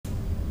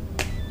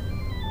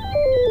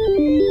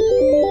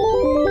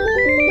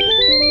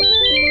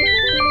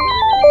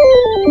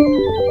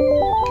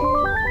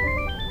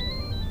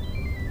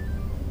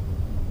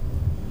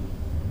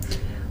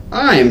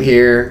am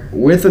here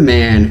with a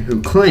man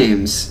who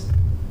claims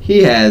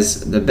he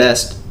has the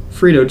best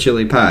Frito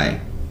chili pie.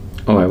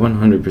 Oh, I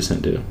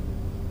 100% do.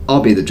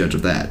 I'll be the judge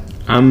of that.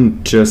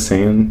 I'm just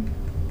saying,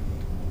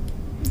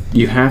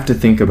 you have to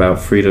think about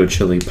Frito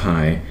chili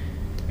pie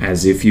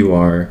as if you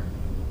are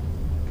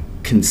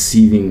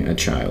conceiving a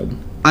child.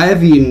 I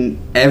have eaten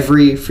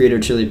every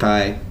Frito chili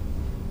pie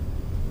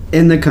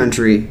in the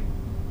country,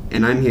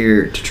 and I'm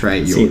here to try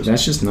yours. See,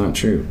 that's just not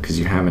true, because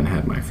you haven't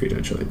had my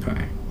Frito chili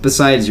pie.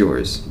 Besides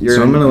yours.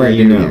 So I'm going to let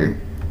you know.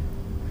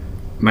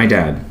 My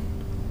dad,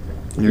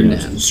 Your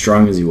dad.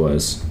 strong as he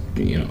was,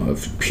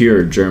 of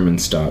pure German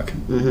stock,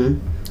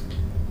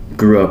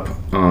 grew up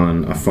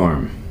on a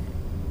farm.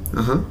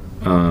 Uh-huh.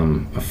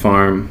 A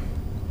farm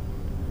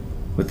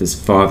with his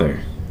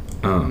father,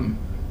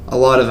 A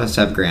lot of us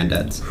have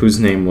granddads. whose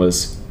name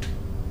was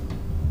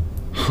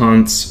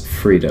Hans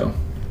Frito.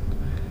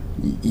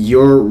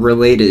 You're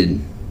related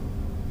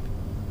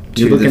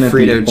to You're the looking at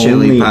Frito the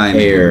chili only pie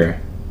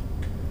heir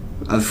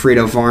of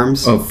Frito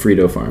Farms. of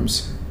Frito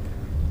Farms.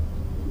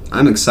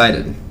 I'm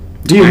excited.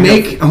 Do you I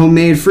make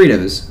homemade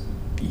Fritos?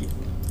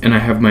 And I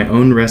have my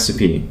own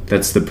recipe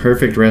that's the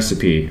perfect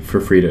recipe for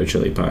Frito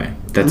chili pie.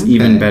 That's Okay.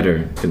 even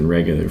better than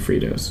regular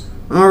Fritos.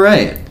 All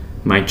right.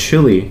 My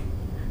chili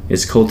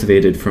is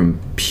cultivated from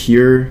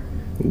pure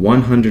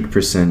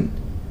 100%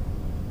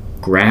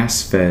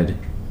 grass-fed,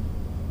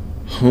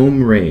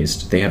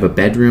 home-raised. They have a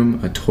bedroom,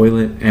 a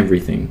toilet,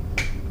 everything.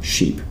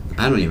 Sheep.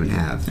 I don't even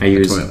have I a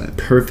use toilet.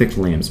 perfect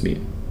lamb's meat.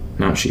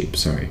 Not sheep,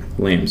 sorry.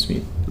 Lamb's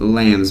meat.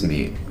 Lamb's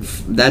meat.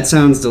 That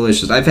sounds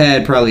delicious. I've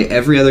had probably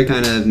every other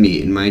kind of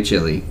meat in my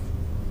chili.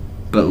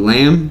 But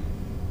lamb?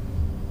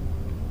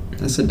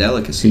 That's a So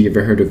delicacy. you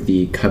ever heard of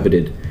the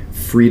coveted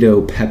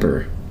Frito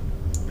pepper?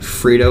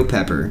 Frito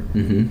pepper.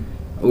 Mm-hmm.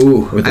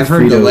 Ooh, I've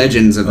heard the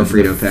legends of the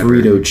Frito pepper.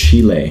 Frito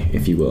Chile,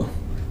 if you will.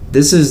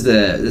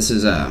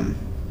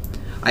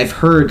 I've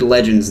heard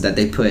legends that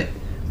they put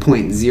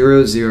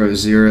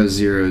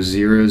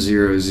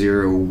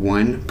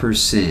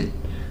 0.000000001%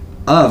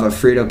 of a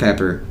Frito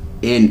pepper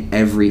in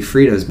every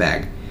Fritos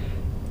bag.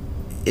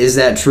 Is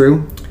that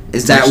true?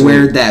 Is that actually-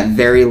 where that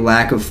very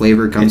lack of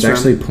flavor comes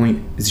It's from? actually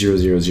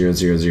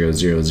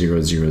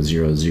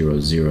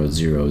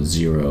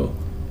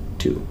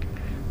 0.0000000000002.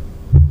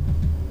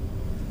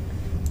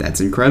 That's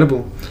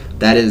incredible.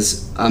 That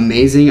is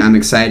amazing. I'm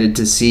excited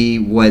to see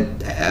what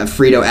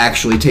Frito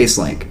actually tastes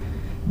like,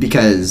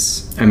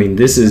 because I mean,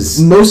 this is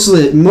most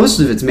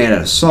of it's made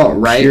out of salt,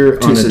 right? pure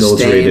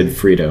unadulterated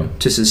Frito.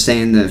 To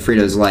sustain the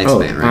Frito's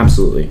lifespan, right?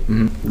 Absolutely.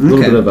 Mm-hmm. A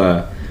Okay.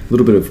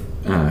 little bit of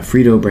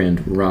Frito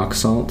brand rock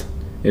salt.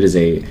 It is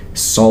a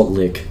salt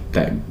lick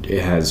that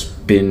it has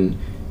been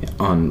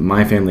on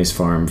my family's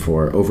farm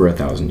for over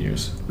 1,000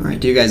 years. All right.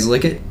 Do you guys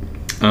lick it?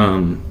 Is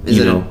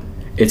You it know,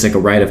 it's like a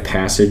rite of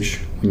passage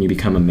when you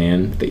become a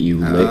man that you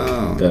lick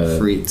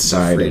the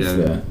side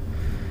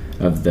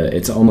of the.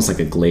 It's almost like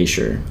a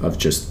glacier of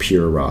just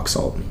pure rock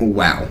salt.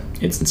 Wow.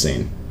 It's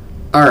insane.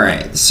 All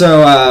right.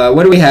 So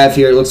what do we have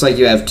here? It looks like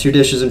you have two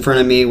dishes in front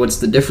of me. What's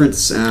the difference?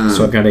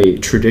 So I've got a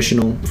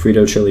traditional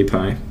Frito chili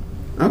pie.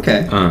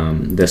 Okay.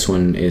 This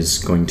one is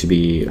going to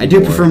be. I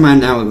do prefer mine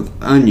now with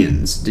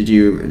onions. Did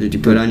you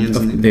put onions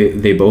in there?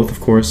 They both, of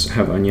course,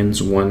 have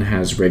onions. One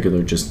has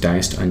regular, just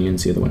diced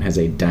onions. The other one has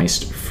a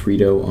diced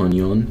Frito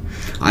onion.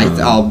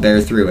 I'll bear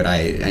through it.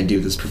 I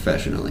do this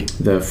professionally.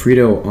 The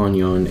Frito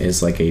onion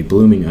is like a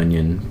blooming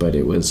onion, but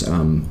it was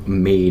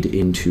made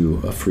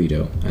into a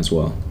Frito as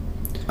well.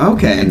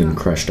 Okay. And then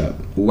crushed up.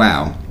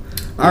 Wow.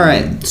 All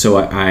right. So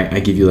I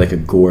give you like a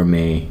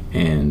gourmet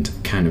and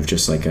kind of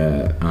just like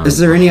a Is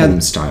there any home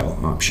other style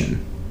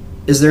option.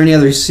 Is there any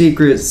other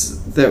secrets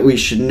that we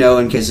should know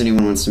in case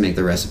anyone wants to make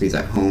the recipes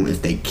at home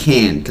if they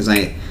can? Because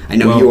I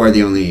know Well, you are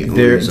the only.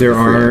 There owners of the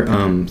are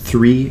Frito.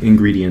 3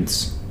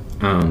 ingredients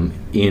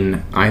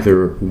in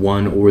either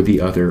one or the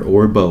other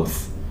or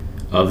both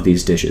of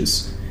these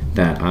dishes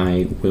that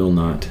I will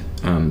not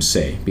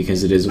say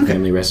because it is a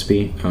family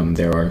recipe.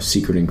 There are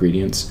secret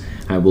ingredients.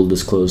 I will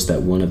disclose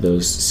that one of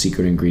those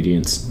secret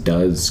ingredients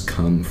does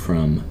come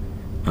from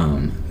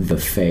the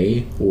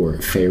Fae, or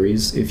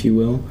fairies, if you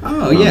will.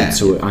 Oh, yeah.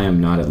 So I am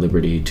not at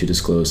liberty to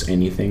disclose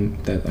anything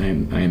that I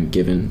am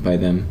given by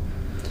them.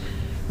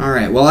 All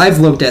right. Well, I've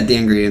looked at the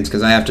ingredients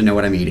because I have to know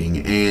what I'm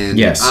eating, and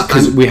Yes,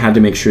 because we had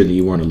to make sure that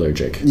you weren't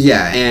allergic.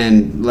 yeah.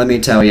 And let me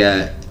tell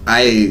you,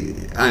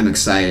 I'm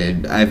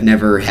excited. I've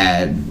never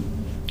had.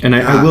 And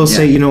I will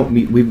say, yeah. you know,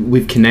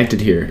 we've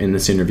connected here in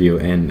this interview,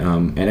 and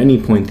at any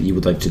point that you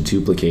would like to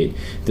duplicate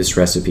this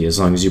recipe, as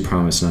long as you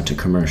promise not to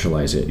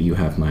commercialize it, you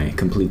have my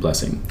complete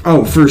blessing.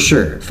 Oh, for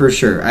sure, for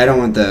sure. I don't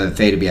want the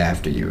Fae to be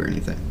after you or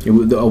anything.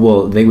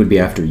 Well, they would be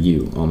after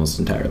you almost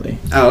entirely.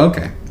 Oh,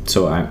 okay.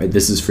 So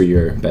this is for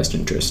your best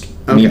interest.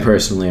 Okay. Me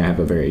personally, I have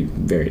a very,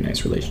 very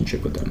nice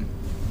relationship with them.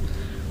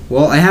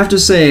 Well, I have to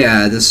say,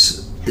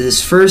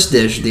 this first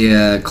dish,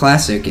 the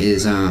classic,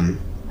 is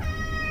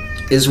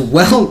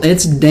well,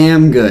 it's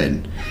damn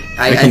good.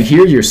 I can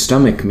hear your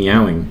stomach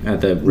meowing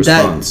at the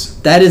response.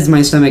 That is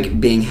my stomach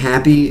being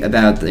happy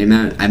about the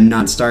amount. I'm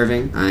not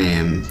starving. I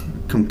am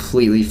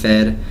completely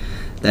fed.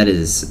 That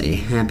is a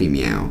happy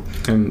meow.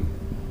 I'm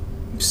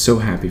so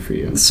happy for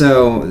you.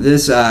 So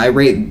this, I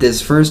rate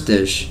this first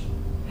dish,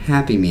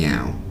 happy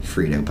meow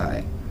Frito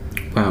pie.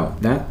 Wow,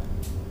 that,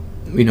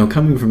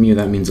 coming from you,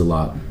 that means a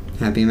lot.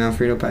 Happy meow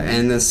Frito pie.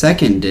 And the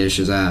second dish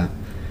is,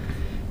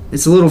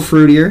 it's a little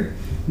fruitier,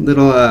 it's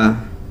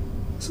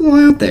a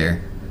little out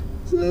there.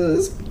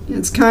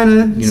 It's kind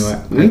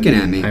of winking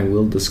at me. I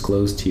will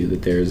disclose to you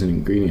that there is an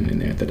ingredient in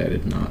there that I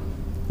did not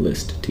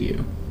list to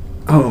you.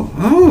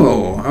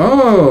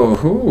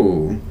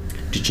 Oh.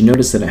 Did you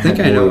notice that I think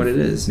I know what it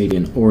is. Maybe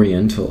an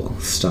oriental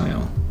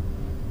style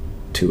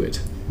to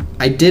it?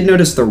 I did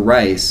notice the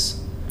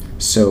rice.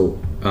 So,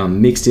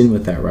 mixed in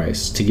with that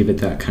rice, to give it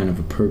that kind of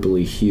a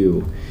purpley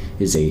hue,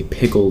 is a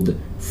pickled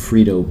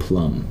Frito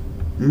plum.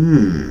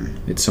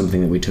 It's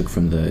something that we took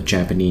from the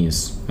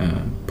Japanese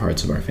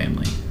parts of our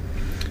family.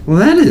 Well,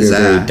 that is,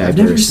 I've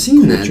never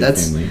seen that.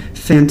 That's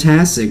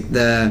fantastic.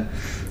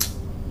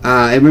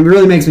 It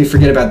really makes me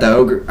forget about the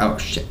ogre. Oh,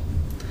 shit.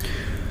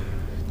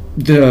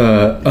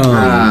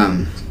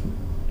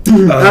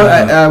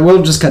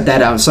 We'll just cut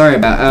that out. Sorry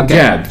about. Okay.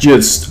 Yeah,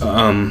 just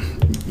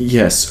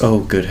yes.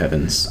 Oh, good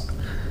heavens.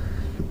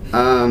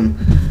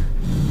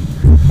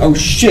 Oh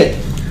shit.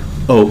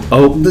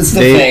 Oh. This is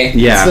the Fae.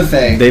 Yeah. It's the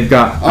Fae. They've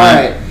got. All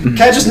right.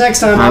 Catch us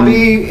next time. I'll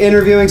be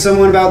interviewing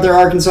someone about their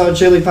Arkansas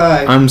chili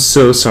pie. I'm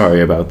so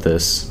sorry about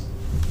this.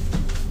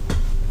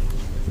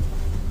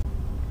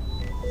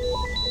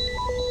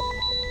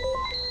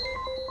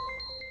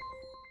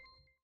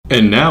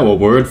 And now a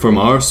word from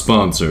our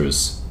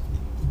sponsors.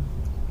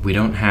 We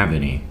don't have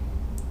any.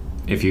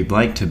 If you'd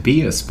like to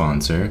be a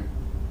sponsor,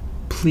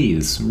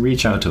 please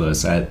reach out to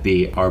us at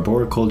the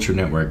Arboriculture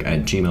Network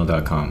at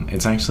gmail.com.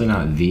 It's actually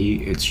not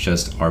it's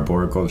just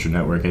Arboriculture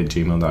Network at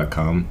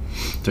gmail.com.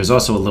 There's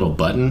also a little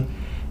button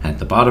at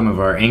the bottom of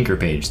our anchor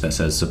page that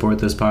says support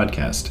this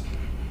podcast.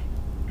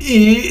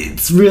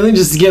 It's really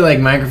just to get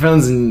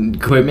microphones and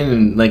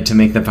equipment and to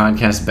make the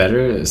podcast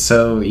better,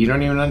 so you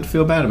don't even have to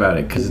feel bad about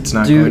it because it's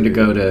not going to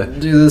go to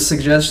do the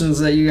suggestions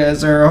that you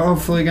guys are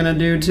hopefully going to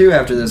do too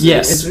after this.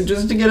 Yes, it's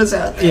just to get us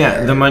out there.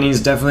 Yeah, the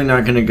money's definitely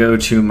not going to go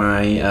to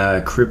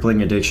my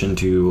crippling addiction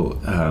to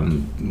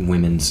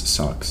women's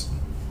socks.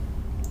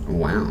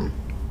 Wow.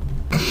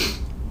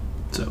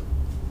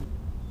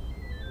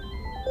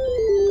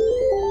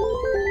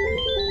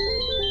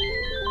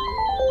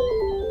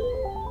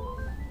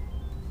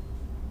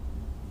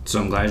 So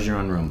I'm glad you're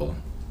on Rumble.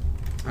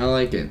 I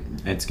like it.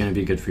 It's going to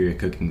be good for your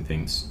cooking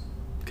things.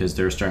 Because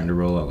they're starting to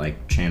roll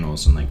out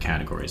channels and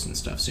categories and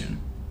stuff soon.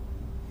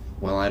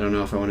 Well, I don't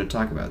know if I want to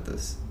talk about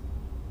this.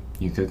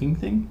 Your cooking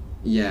thing?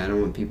 Yeah, I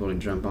don't want people to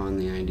jump on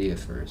the idea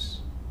first.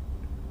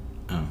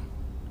 Oh.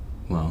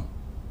 Well.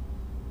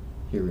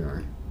 Here we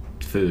are.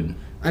 Food.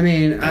 I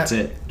mean... That's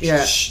it.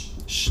 Yeah. Shh.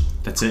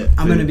 That's it.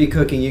 I'm going to be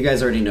cooking. You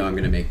guys already know I'm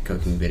going to make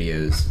cooking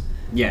videos.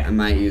 Yeah. I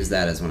might use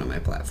that as one of my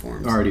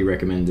platforms. Already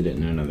recommended it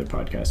in another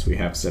podcast. We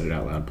have said it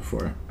out loud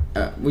before.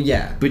 Well,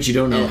 yeah. But you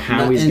don't know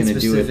how he's going to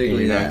do it, and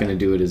you're not going to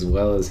do it as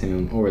well as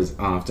him, or as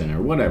often,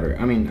 or whatever.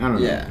 I mean, I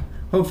don't know. Yeah.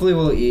 Hopefully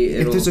we'll eat...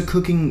 If there's a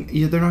cooking...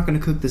 Yeah, they're not going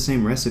to cook the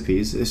same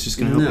recipes. It's just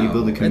going to help you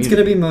build a community. It's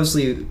going to be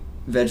mostly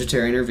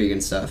vegetarian or vegan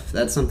stuff.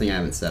 That's something I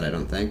haven't said, I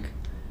don't think.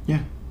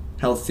 Yeah.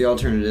 Healthy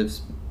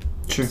alternatives.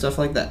 Sure. Stuff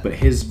like that. But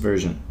his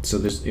version. So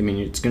there's... I mean,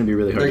 it's going to be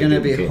really hard to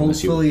duplicate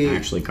unless you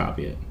actually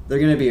copy it. They're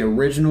going to be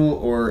original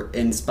or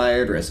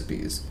inspired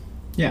recipes.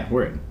 Yeah,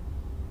 word.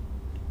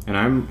 And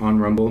I'm on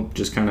Rumble,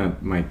 just kind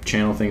of... My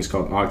channel thing's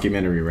called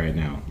Occumentary right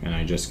now. And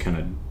I just kind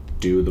of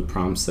do the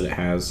prompts that it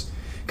has.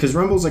 Because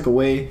Rumble's a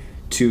way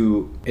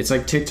to... It's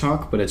like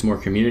TikTok, but it's more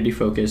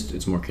community-focused.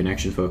 It's more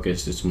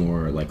connection-focused. It's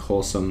more,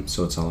 wholesome.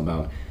 So it's all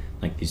about,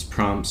 these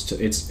prompts.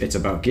 It's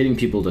about getting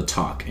people to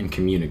talk and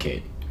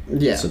communicate.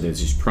 Yeah. So there's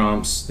these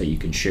prompts that you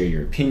can share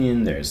your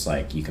opinion. There's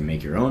you can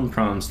make your own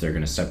prompts. They're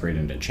going to separate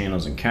into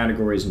channels and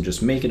categories and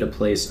just make it a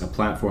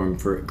platform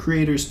for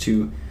creators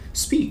to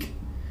speak.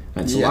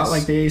 It's a lot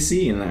like the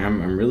AC, and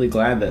I'm really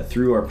glad that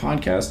through our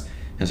podcast,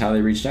 that's how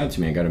they reached out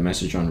to me. I got a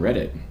message on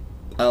Reddit.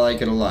 I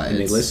like it a lot. And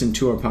they listened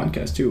to our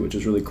podcast too, which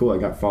is really cool. I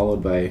got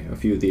followed by a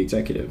few of the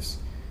executives.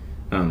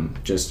 And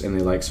they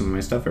like some of my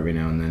stuff every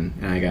now and then.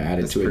 And I got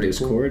added to a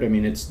Discord. Cool. I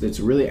mean, it's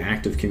a really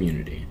active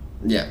community.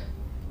 Yeah.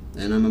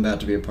 And I'm about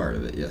to be a part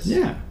of it, yes.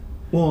 Yeah.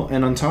 Well,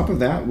 and on top of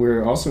that,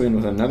 we're also in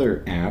with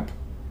another app,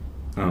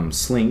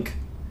 Slink.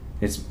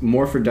 It's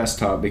more for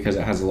desktop because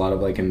it has a lot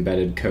of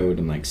embedded code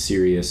and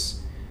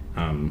serious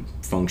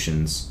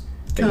functions.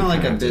 Kind of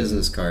like a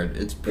business card.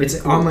 It's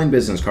cool. Online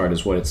business card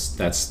is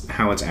that's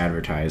how it's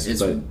advertised.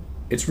 But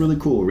it's really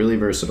cool, really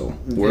versatile.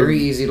 Very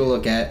easy to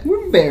look at.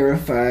 We're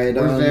verified.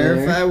 We're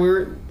verified.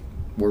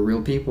 We're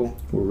real people.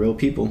 We're real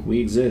people. We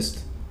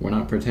exist. We're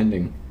not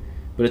pretending.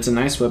 But it's a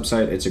nice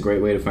website. It's a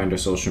great way to find our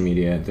social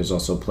media. There's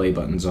also play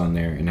buttons on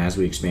there. And as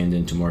we expand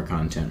into more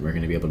content, we're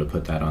going to be able to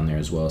put that on there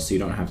as well. So you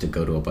don't have to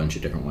go to a bunch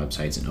of different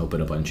websites and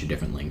open a bunch of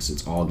different links.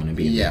 It's all going to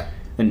be in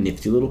a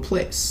nifty little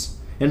place.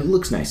 And it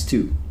looks nice,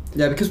 too.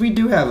 Yeah, because we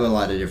do have a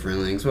lot of different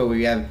links. Well,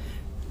 we have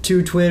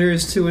 2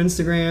 Twitters, 2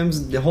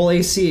 Instagrams. The whole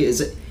AC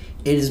is...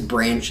 It is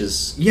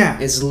branches. Yeah.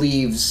 It's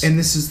leaves. And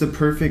this is the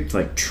perfect,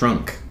 like,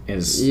 trunk.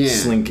 Is Yeah.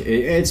 Slink.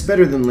 It's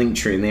better than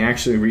Linktree, and they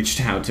actually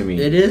reached out to me.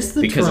 It is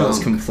the because trunk. I was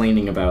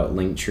complaining about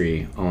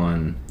Linktree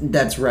on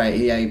That's right.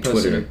 Yeah, you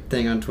posted Twitter. a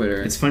thing on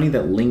Twitter. It's funny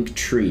that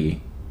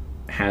Linktree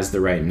has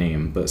the right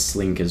name, but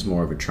Slink is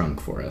more of a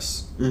trunk for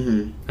us.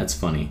 Mm-hmm. That's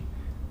funny.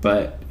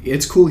 But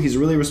it's cool. He's a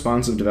really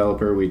responsive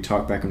developer. We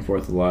talk back and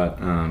forth a lot,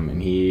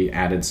 and he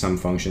added some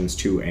functions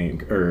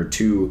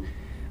to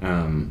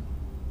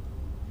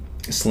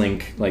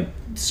Slink, like,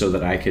 so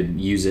that I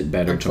could use it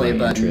better to my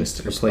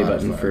interest. A play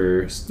button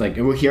for, like,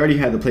 well, he already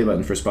had the play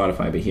button for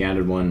Spotify, but he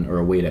added one, or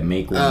a way to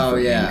make one for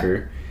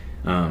Anchor.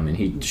 And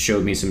he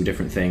showed me some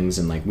different things,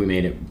 and, like, we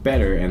made it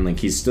better, and, like,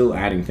 he's still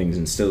adding things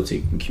and still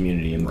taking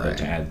community input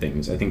to add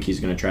things. I think he's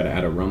going to try to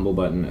add a Rumble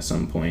button at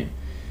some point.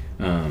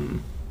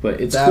 But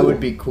it's that cool. would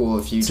be cool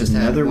if you just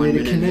had 1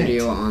 minute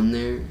video on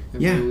there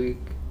every week.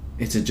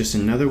 It's just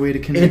another way to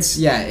connect.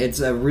 It's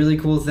a really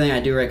cool thing. I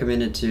do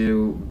recommend it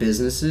to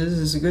businesses.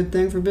 It's a good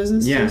thing for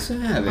businesses to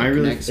have. It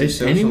connects your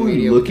social anyone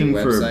media looking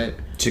with your website.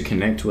 to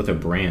connect with a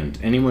brand,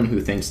 anyone who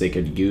thinks they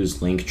could use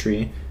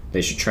Linktree,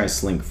 they should try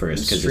Slink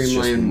first because it's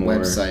just more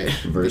website,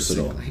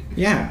 versatile. Basically.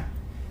 Yeah.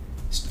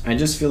 I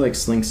just feel like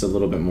Slink's a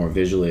little bit more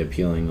visually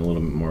appealing, a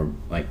little bit more,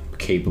 like,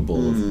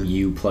 capable of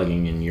you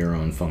plugging in your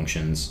own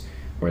functions.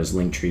 Whereas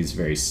Linktree's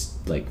very,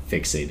 like,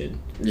 fixated.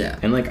 Yeah.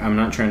 And, like, I'm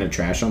not trying to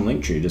trash on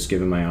Linktree, just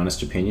giving my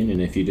honest opinion,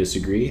 and if you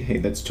disagree, hey,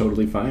 that's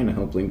totally fine. I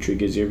hope Linktree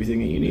gives you everything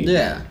that you need.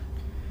 Yeah.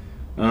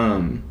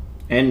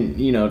 And,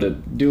 you know, to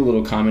do a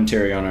little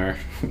commentary on our...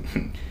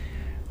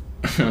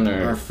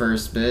 our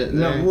first bit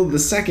there. No, well, the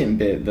second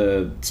bit,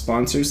 the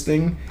sponsors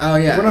thing. Oh,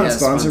 yeah. We're not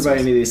sponsored by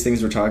any of these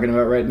things we're talking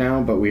about right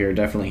now, but we are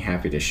definitely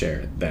happy to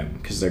share them,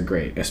 because they're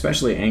great.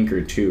 Especially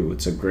Anchor, too.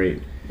 It's a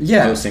great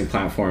hosting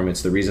platform.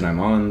 It's the reason I'm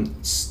on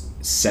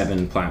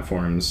 7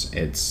 platforms.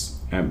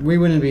 We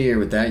wouldn't be here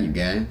without you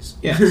guys.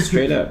 Yeah,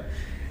 straight up.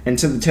 And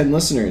to the 10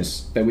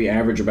 listeners that we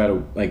average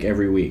about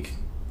every week,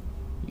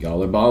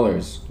 y'all are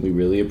ballers. We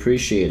really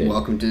appreciate it.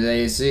 Welcome to the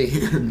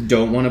AC.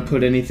 Don't want to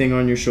put anything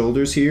on your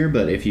shoulders here,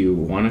 but if you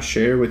want to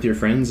share with your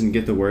friends and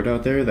get the word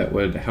out there, that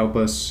would help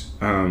us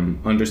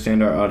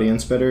understand our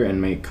audience better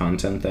and make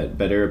content that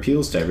better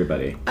appeals to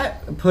everybody.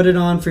 Put it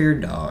on for your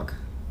dog.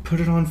 Put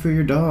it on for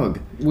your dog.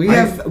 We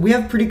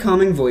have pretty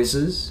calming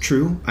voices.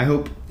 True.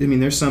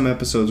 There's some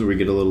episodes where we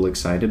get a little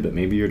excited, but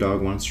maybe your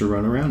dog wants to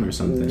run around or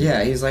something.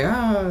 Yeah, he's like,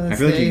 that's I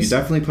feel like you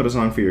definitely put us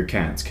on for your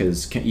cats,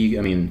 because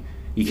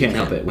you can't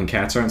help it. When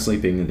cats aren't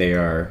sleeping, they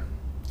are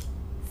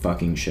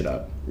fucking shit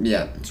up.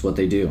 Yeah. It's what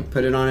they do.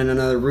 Put it on in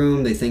another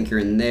room, they think you're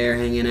in there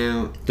hanging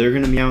out. They're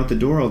gonna meow at the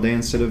door all day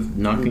instead of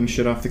knocking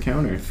shit off the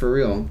counter. For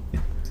real.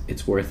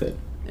 It's worth it.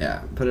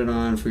 Yeah, put it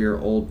on for your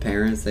old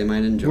parents. They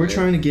might enjoy it. We're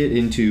trying to get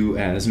into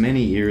as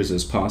many ears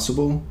as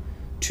possible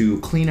to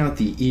clean out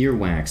the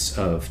earwax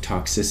of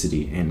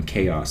toxicity and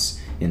chaos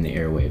in the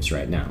airwaves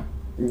right now.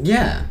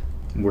 Yeah.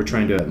 We're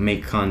trying to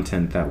make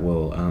content that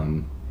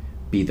will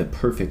be the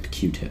perfect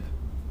Q-tip.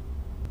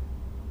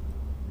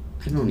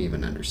 I don't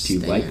even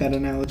understand. Do you like that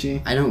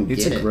analogy? I don't get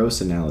it. It's a gross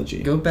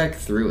analogy. Go back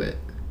through it.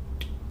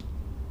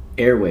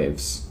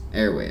 Airwaves.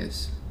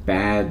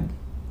 Bad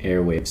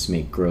airwaves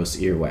make gross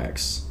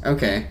earwax.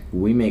 Okay.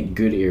 We make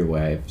good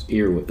airwaves.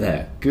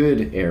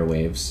 Good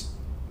airwaves.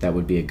 That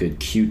would be a good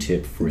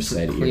Q-tip for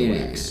said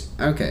earwax.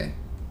 Okay.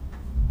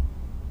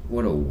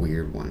 What a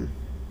weird one.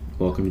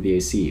 Welcome to the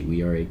AC.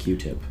 We are a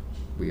Q-tip.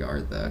 We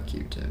are the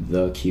Q-tip.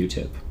 The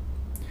Q-tip.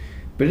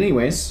 But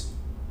anyways,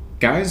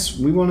 guys,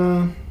 we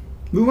wanna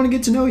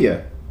get to know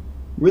you.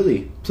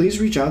 Really, please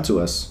reach out to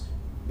us.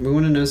 We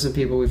want to know some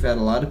people. We've had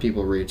a lot of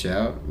people reach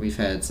out. We've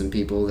had some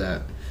people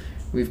that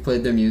we've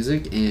played their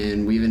music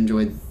and we've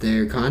enjoyed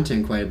their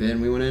content quite a bit, and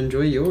we want to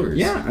enjoy yours.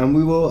 Yeah, and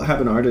we will have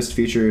an artist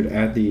featured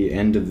at the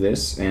end of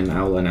this, and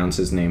I'll announce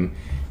his name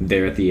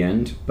there at the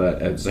end.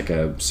 But it's like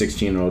a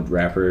 16-year-old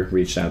rapper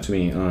reached out to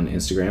me on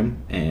Instagram,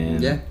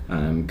 and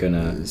I'm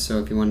gonna so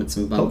if you wanted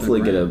some bump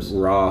hopefully get a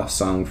raw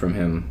song from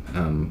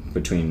him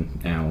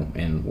between now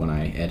and when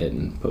I edit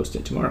and post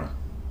it tomorrow.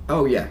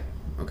 Oh yeah,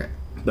 okay.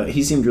 But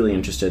he seemed really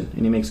interested,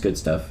 and he makes good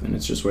stuff, and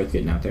it's just worth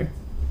getting out there.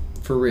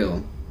 For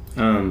real.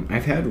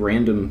 I've had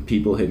random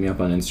people hit me up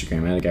on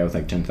Instagram. I had a guy with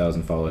like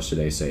 10,000 followers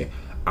today say,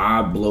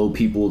 I blow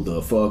people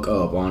the fuck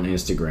up on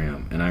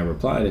Instagram. And I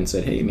replied and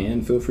said, hey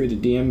man, feel free to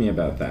DM me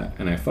about that.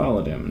 And I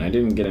followed him, and I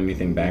didn't get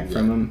anything back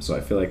from him. So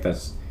I feel like I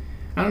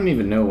don't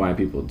even know why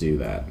people do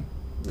that.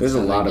 There's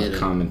a lot of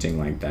commenting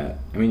like that.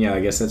 I mean, yeah, I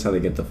guess that's how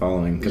they get the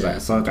following. Because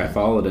I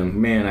followed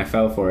him. Man, I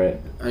fell for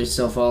it. Are you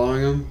still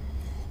following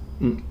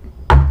him?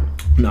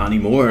 Not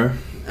anymore.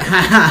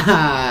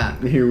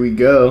 Here we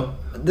go.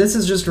 This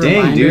is just a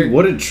reminder. Dang, dude,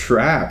 what a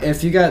trap.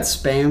 If you got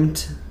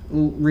spammed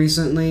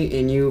recently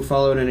and you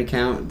followed an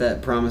account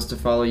that promised to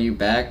follow you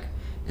back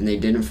and they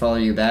didn't follow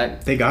you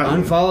back, they got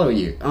unfollow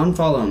you.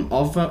 Unfollow them.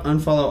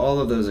 Unfollow all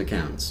of those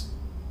accounts.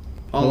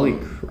 Holy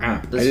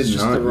crap. This is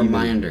just a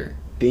reminder.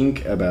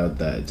 Think about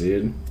that,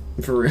 dude.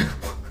 For real.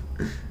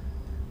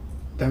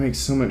 That makes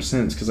so much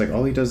sense, because, like,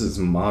 all he does is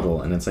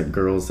model, and it's, like,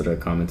 girls that are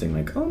commenting,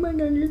 like, oh my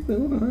god, you're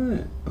so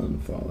hot.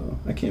 Unfollow.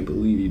 I can't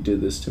believe you did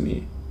this to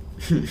me.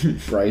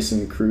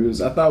 Bryson Cruz.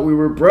 I thought we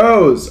were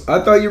bros.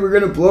 I thought you were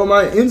going to blow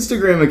my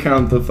Instagram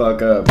account the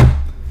fuck up.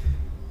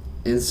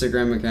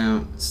 Instagram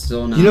account,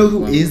 still not. You know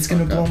who is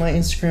going to blow my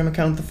Instagram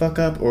account the fuck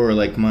up? Or,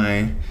 like,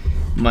 my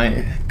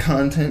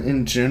content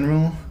in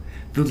general?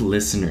 The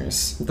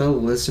listeners. The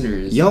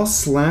listeners. Y'all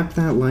slap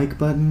that like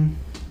button.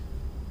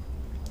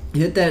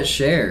 Hit that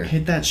share.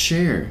 Hit that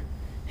share.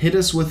 Hit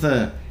us with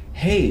a,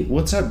 hey,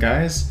 what's up,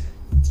 guys?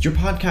 Your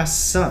podcast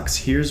sucks.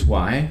 Here's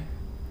why.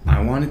 I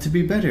want it to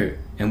be better.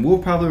 And we'll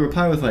probably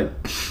reply with, like,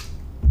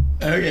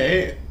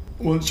 okay,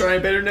 we'll try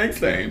better next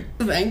time.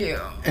 Thank you.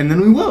 And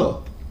then we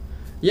will.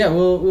 Yeah,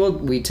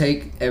 we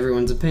take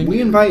everyone's opinion. We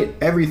invite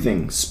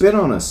everything. Spit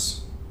on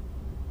us.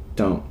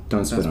 Don't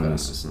spit on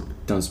us. No.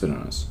 Don't spit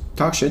on us.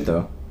 Talk shit,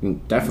 though.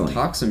 Definitely.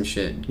 Talk some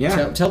shit.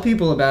 Yeah. Tell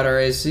people about our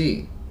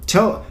AC.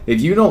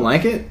 If you don't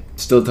like it,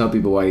 still tell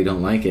people why you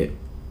don't like it.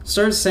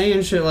 Start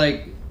saying shit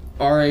like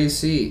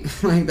RAC,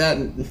 like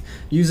that.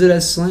 Use it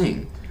as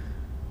slang.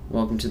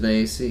 Welcome to the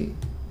AC.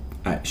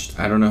 I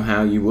don't know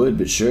how you would,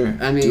 but sure.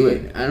 I mean, do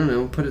it. I don't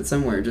know. Put it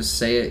somewhere. Just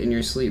say it in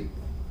your sleep.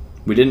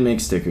 We didn't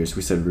make stickers.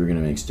 We said we were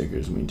going to make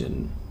stickers, and we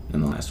didn't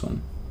in the last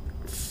one.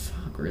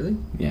 Fuck, really?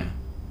 Yeah.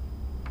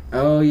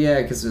 Oh,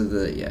 yeah, because of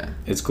the, yeah.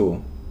 It's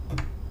cool.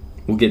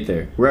 We'll get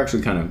there. We're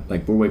actually kind of,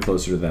 like, we're way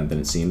closer to that than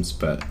it seems,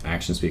 but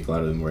actions speak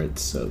louder than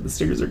words, so the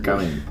stickers are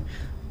coming.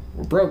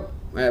 We're broke.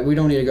 We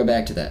don't need to go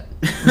back to that.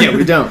 Yeah,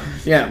 we don't.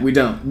 Yeah, we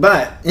don't.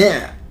 But,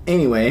 yeah,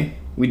 anyway,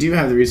 we do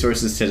have the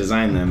resources to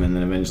design them, and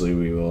then eventually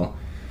we will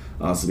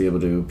also be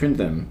able to print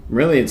them.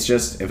 Really, it's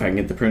just if I can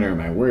get the printer at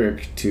my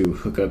work to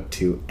hook up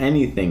to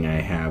anything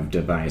I have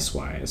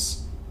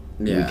device-wise.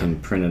 Yeah. We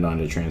can print it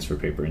onto transfer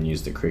paper and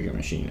use the Cricut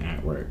machine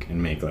at work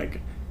and make,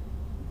 like,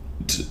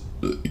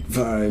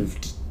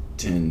 5 to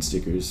 10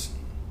 stickers.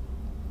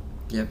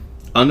 Yep.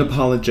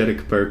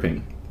 Unapologetic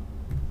burping.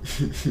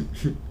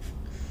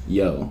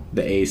 Yo,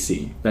 the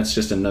AC. That's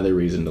just another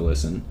reason to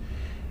listen.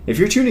 If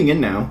you're tuning in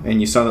now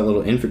and you saw that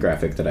little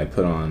infographic that I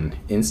put on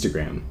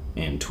Instagram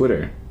and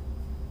Twitter,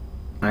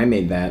 I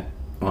made that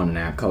on an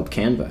app called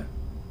Canva,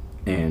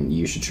 and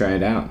you should try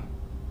it out.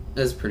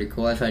 That's pretty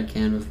cool. I tried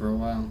Canva for a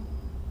while.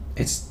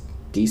 It's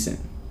decent.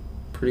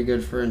 Pretty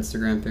good for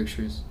Instagram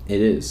pictures. It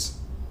is.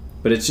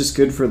 But it's just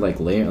good for, like,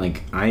 layout.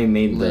 Like, I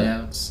made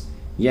layouts.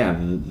 Yeah,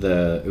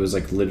 it was,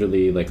 like,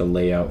 literally, like, a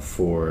layout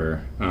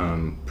for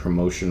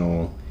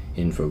promotional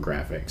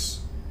infographics.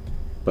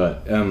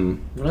 But,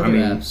 what other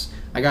apps?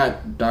 I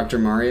got Dr.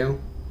 Mario.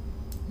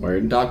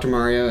 Word? Dr.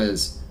 Mario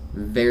is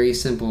very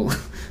simple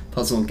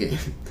puzzle game.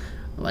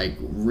 Like,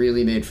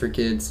 really made for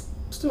kids.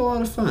 Still a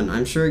lot of fun.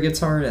 I'm sure it gets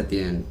hard at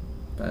the end,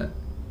 but...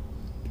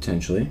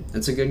 Potentially.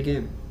 It's a good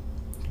game.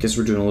 Guess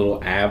we're doing a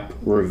little app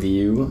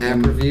review.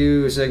 App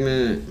review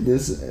segment.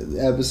 This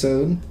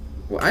episode.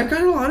 Well, I've got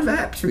a lot of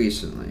apps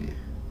recently.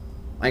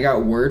 I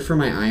got Word for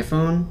my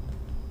iPhone.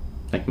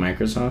 Like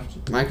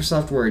Microsoft?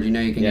 Microsoft Word. You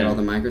know you can get all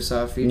the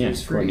Microsoft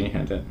features free. Courtney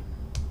had it.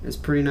 It's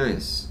pretty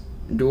nice.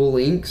 Dual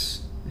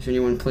Links. If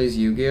anyone plays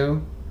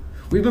Yu-Gi-Oh!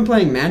 We've been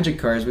playing Magic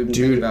cards. We've been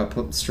thinking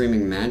about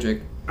streaming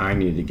Magic. I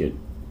need to get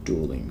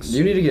Dual Links.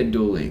 You need to get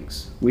Dual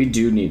Links. We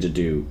do need to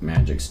do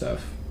Magic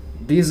stuff.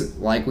 These,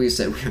 like we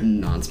said, we're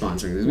not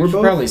sponsoring these. We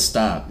should probably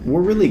stop.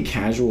 We're really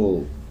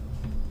casual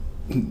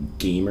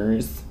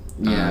gamers.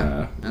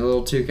 Yeah, a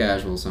little too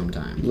casual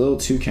sometimes. A little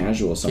too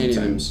casual sometimes.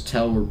 Can't even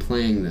tell we're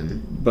playing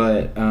them.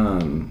 But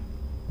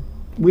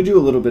we do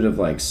a little bit of,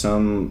 like,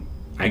 some...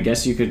 I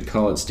guess you could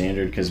call it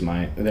standard because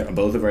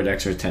both of our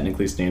decks are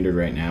technically standard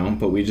right now,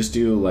 but we just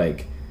do,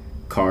 like,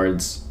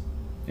 cards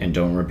and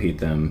don't repeat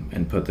them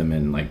and put them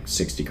in, like,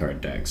 60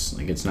 card decks.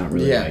 Like, it's not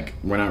really like,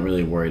 we're not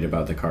really worried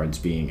about the cards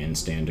being in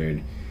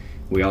standard.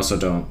 We also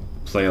don't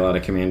play a lot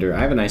of Commander. I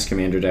have a nice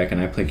Commander deck and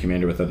I play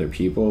Commander with other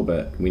people,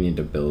 but we need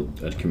to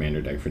build a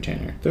Commander deck for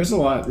Tanner. There's a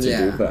lot to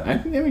do, but I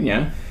mean,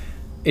 yeah,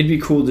 it'd be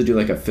cool to do,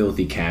 like, a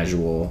filthy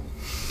casual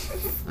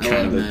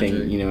kind of a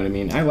thing, you know what I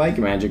mean? I like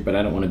Magic, but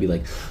I don't want to be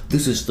like,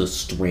 this is the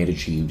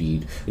strategy you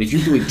need. If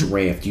you're doing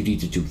draft, you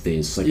need to do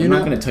this. Like, I'm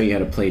not going to tell you how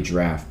to play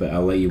draft, but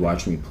I'll let you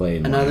watch me play.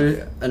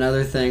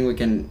 Another thing we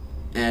can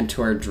add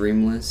to our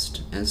dream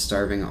list as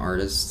starving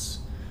artists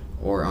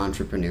or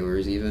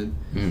entrepreneurs even,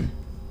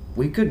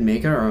 we could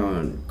make our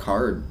own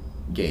card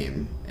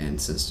game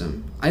and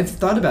system. I've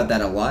thought about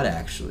that a lot,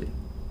 actually.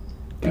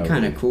 It'd be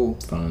kind of cool.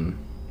 Fun.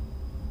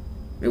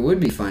 It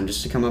would be fun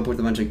just to come up with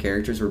a bunch of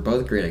characters. We're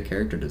both great at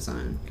character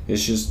design.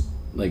 It's just,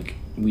 like,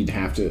 we'd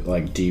have to,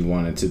 like, do you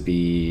want it to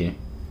be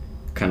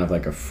kind of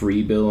like a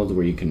free build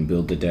where you can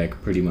build the deck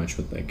pretty much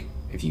with, like,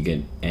 if you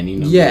get any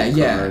number of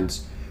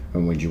cards?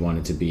 Or would you want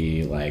it to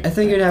be, like, I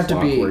think it'd have to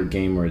be Clockwork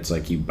game where it's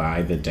like you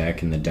buy the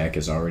deck and the deck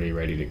is already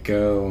ready to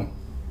go?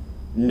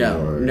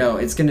 No,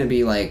 it's going to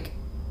be like,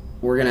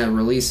 we're going to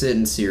release it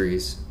in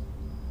series.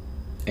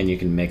 And you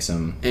can mix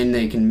them. And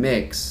they can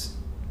mix.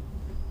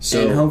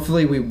 So, and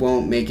hopefully we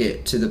won't make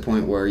it to the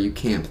point where you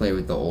can't play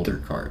with the older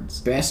cards.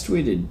 Best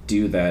way to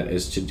do that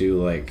is to do,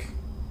 like,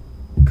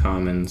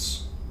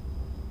 commons,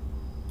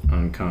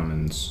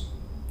 uncommons,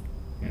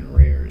 and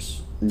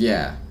rares.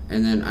 Yeah,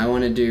 and then I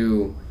want to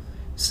do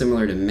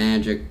similar to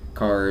Magic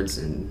cards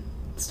and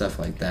stuff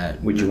like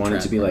that. Would you want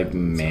it to be like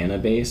mana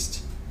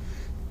based?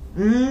 I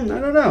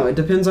don't know. It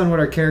depends on what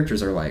our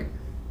characters are like.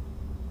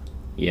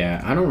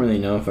 Yeah, I don't really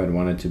know if I'd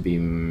want it to be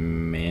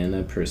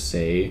mana per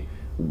se.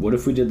 What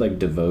if we did like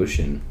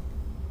devotion?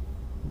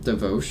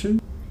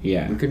 Devotion?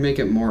 Yeah. We could make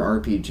it more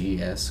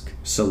RPG-esque.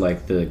 So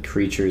like the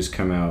creatures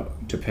come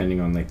out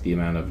depending on like the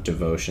amount of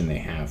devotion they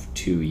have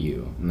to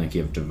you. And like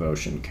you have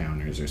devotion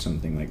counters or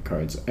something like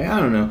cards. I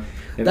don't know.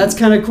 That's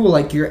kind of cool.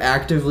 Like you're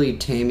actively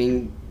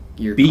taming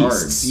your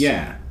beasts. Cards.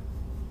 Yeah.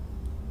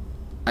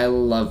 I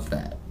love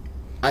that.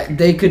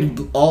 They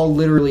could all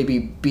literally be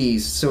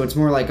beasts, so it's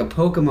more like a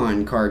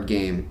Pokemon card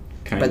game.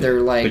 Kinda. But they're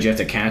like... But you have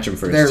to catch them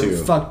first, they're too.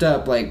 fucked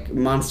up like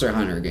Monster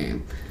Hunter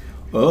game.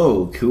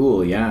 Oh,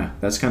 cool. Yeah,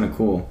 that's kind of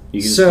cool.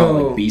 You can just call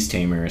it like Beast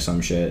Tamer or some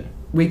shit.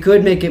 We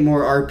could make it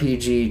more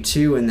RPG,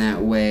 too, in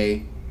that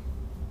way.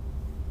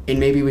 And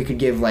maybe we could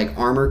give, like,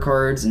 armor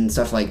cards and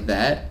stuff like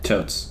that.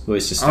 Totes.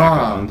 Ways to stack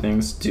up on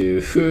things.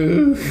 Dude.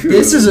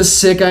 This is a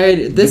sick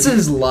idea. This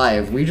is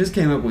live. We just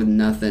came up with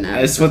nothing.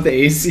 That's what the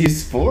AC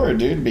is for,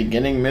 dude.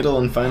 Beginning, middle,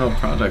 and final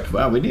product.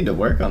 Wow, we need to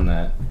work on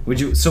that.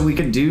 So we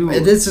could do...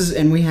 This is...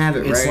 And we have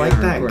it it's right.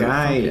 It's like that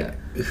guy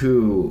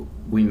who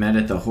we met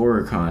at the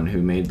HorrorCon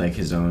who made, like,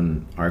 his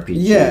own RPG.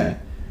 Yeah.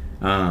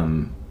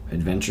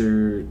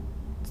 Adventure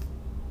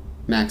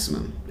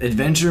Maximum.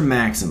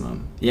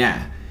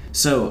 Yeah.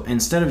 So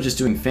instead of just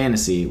doing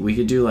fantasy, we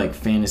could do like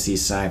fantasy,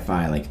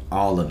 sci-fi, like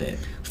all of it.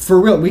 For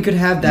real, we could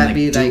have that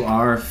be like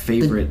our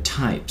favorite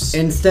types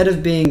instead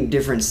of being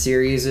different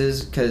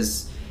series,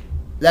 because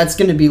that's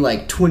going to be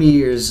like 20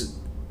 years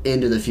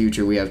into the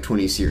future. We have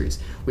 20 series.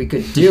 We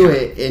could do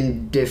it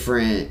in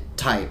different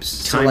types.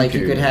 So like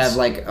you could have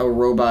like a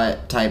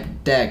robot type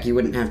deck. You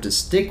wouldn't have to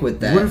stick with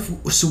that. What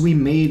if we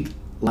made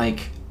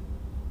like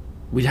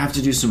we'd have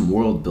to do some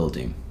world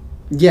building.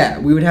 Yeah,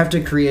 we would have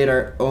to create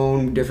our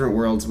own different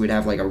worlds. We'd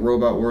have like a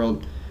robot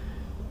world,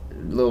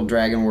 little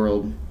dragon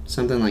world,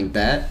 something like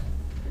that.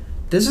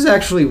 This is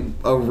actually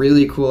a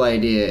really cool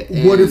idea.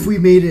 What if we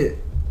made it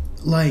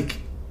like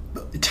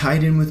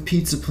tied in with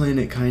Pizza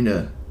Planet,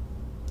 kinda?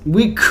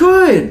 We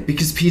could!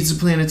 Because Pizza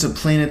Planet's a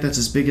planet that's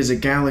as big as a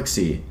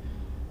galaxy.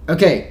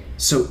 Okay.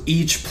 So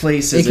each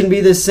place is... It can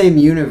be the same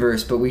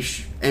universe, but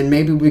and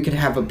maybe we could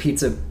have a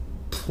Pizza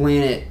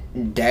Planet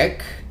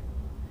deck.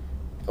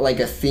 Like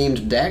a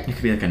themed deck. It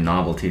could be like a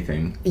novelty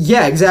thing.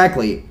 Yeah,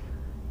 exactly.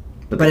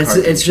 But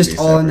it's just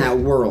all in that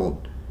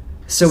world.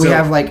 So we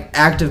have like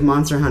active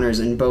monster hunters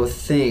in both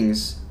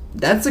things.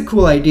 That's a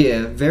cool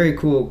idea. Very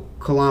cool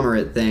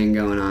conglomerate thing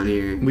going on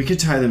here. We could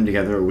tie them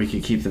together or we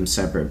could keep them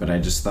separate, but I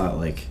just thought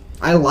like...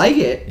 I like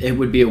it. It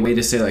would be a way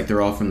to say like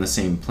they're all from the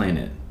same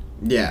planet.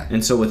 Yeah.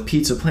 And so with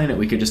Pizza Planet,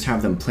 we could just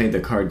have them play the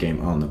card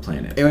game on the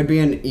planet. It would be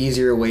an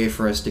easier way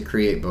for us to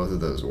create both of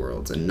those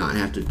worlds and not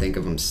have to think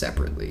of them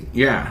separately.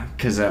 Yeah,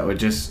 because that would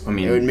just, I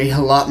mean... It would make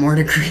a lot more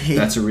to create.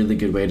 That's a really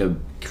good way to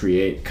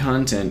create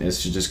content,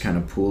 is to just kind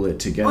of pool it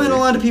together. Well, and a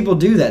lot of people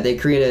do that. They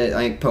create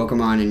like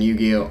Pokemon and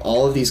Yu-Gi-Oh!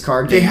 All of these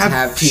card games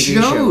have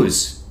TV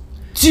shows.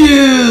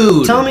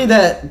 Dude! Tell me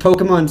that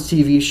Pokemon's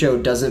TV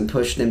show doesn't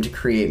push them to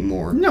create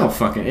more. No,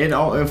 fucking...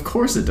 Of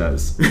course it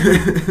does.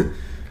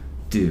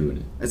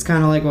 Dude. It's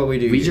kind of like what we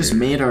do. We just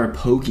made our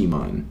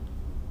Pokemon.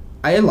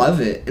 I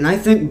love it, and I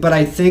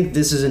think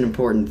this is an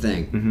important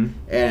thing, mm-hmm.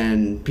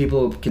 and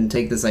people can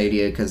take this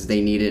idea because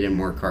they need it in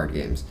more card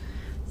games.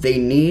 They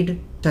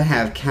need to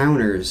have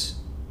counters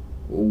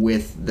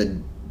with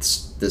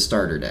the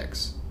starter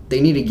decks. They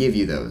need to give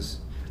you those.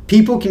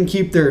 People can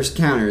keep their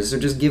counters, so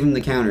just give them the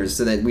counters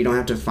so that we don't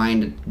have to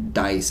find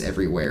dice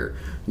everywhere.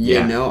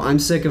 You know, I'm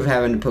sick of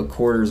having to put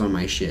quarters on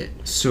my shit.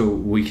 So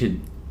we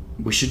should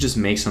just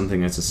make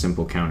something that's a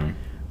simple counter.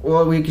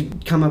 Well, we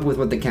could come up with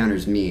what the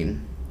counters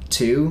mean,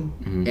 too,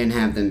 mm-hmm. and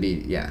have them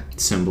be,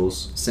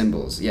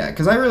 Symbols, yeah.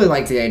 Because I really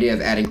like the idea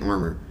of adding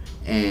armor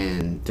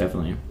and...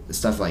 Definitely.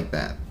 Stuff like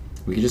that.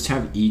 We could just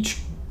have each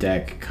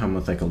deck come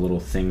with, like, a little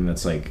thing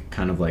that's, like,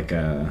 kind of like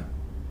a...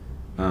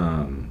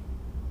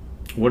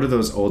 what are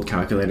those old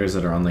calculators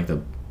that are on, like,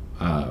 the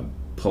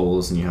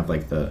poles and you have,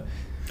 like, the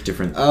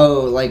different...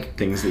 Oh, like...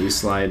 Things that you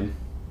slide?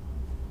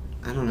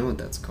 I don't know what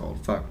that's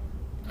called. Fuck.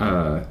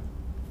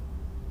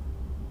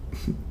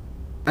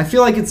 I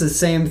feel like it's the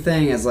same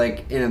thing as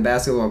like in a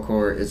basketball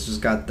court. It's just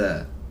got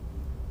the...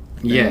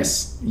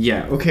 Yes.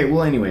 Yeah. Okay,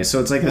 well anyway, so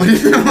it's like... What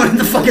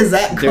the fuck is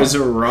that called? There's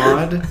a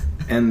rod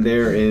and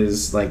there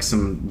is like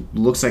some...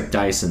 Looks like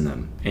dice in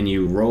them. And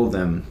you roll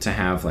them to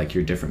have like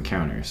your different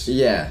counters.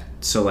 Yeah.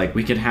 So like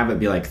we could have it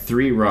be like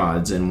 3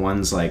 rods and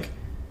one's like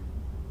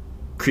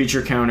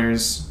creature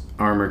counters,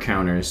 armor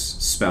counters,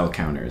 spell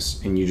counters,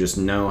 and you just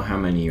know how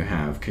many you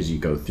have because you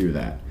go through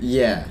that.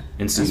 Yeah.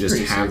 And so you just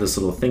have this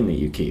little thing that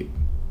you keep.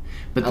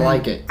 But then, I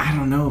like it. I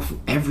don't know if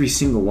every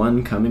single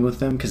one coming with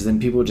them, because then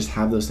people just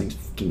have those things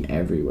fucking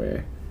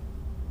everywhere.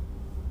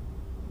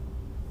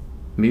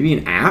 Maybe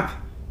an app?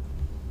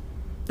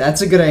 That's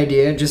a good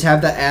idea. Just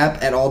have the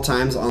app at all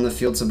times on the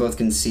field so both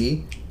can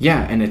see.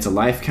 Yeah, and it's a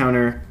life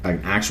counter, an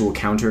actual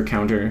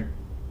counter.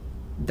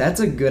 That's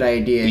a good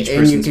idea. Each and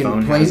person's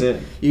phone has it.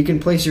 You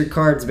can place your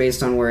cards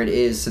based on where it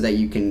is so that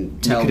you can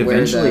tell you could where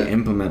eventually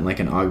implement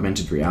like an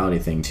augmented reality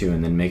thing too,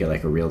 and then make it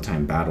like a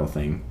real-time battle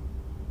thing.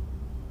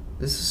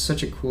 This is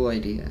such a cool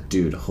idea.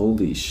 Dude,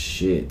 holy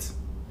shit.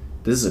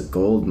 This is a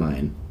gold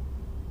mine.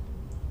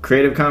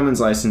 Creative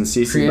Commons license,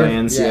 CC by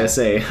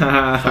NCSA.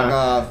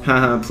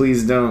 Haha.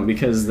 Please don't,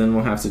 because then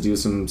we'll have to do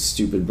some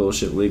stupid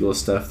bullshit legal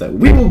stuff that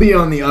we will be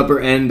on the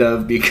upper end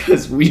of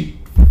because we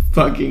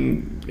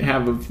fucking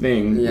have a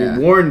thing. Yeah.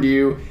 We warned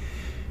you.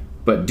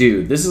 But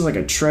dude, this is like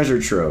a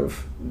treasure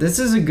trove. This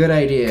is a good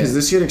idea. Because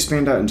this should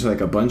expand out into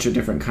like a bunch of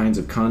different kinds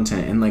of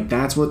content, and like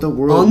that's what the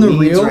world on the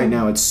needs real, right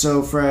now. It's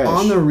so fresh.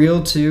 On the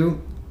real too.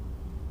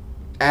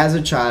 As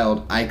a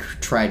child, I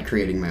tried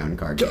creating my own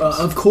card games.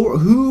 Of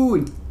course,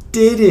 who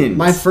didn't?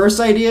 My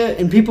first idea,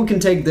 and people can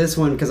take this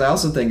one because I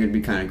also think it'd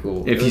be kind of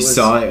cool. If you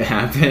saw it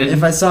happen.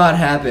 If I saw it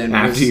happen.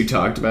 After you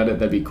talked about it,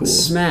 that'd be cool.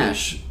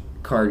 Smash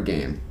card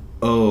game.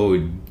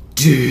 Oh,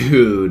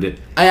 dude.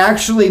 I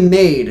actually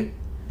made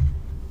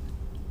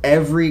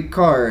every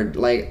card,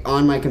 like,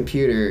 on my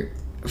computer,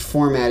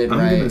 formatted right.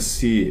 I'm gonna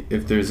see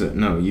if there's a...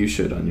 No, you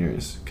should on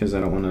yours, because I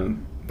don't want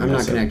to... I'm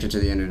not connected to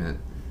the internet.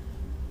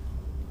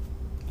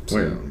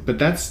 So. But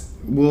that's...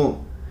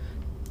 Well...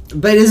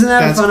 But isn't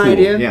that a fun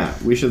idea? Yeah,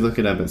 we should look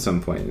it up at some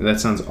point.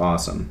 That sounds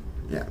awesome.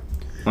 Yeah.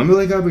 I'm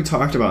really glad we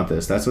talked about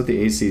this. That's what the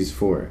AC is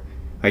for.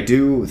 I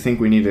do think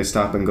we need to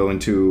stop and go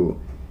into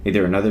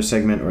either another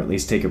segment or at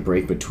least take a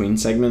break between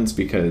segments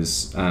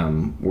because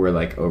we're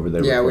like over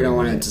there. Yeah, we don't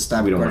want it to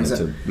stop. We don't want it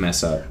to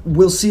mess up.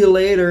 We'll see you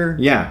later.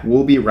 Yeah,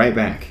 we'll be right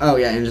back. Oh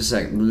yeah, in just a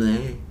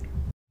second.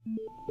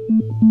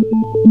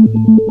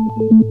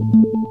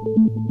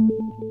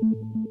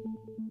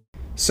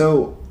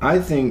 So I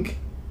think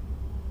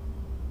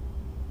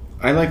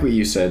I like what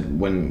you said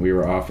when we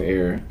were off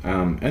air.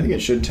 I think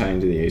it should tie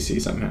into the AC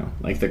somehow,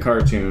 like the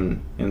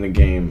cartoon and the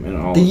game and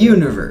all. The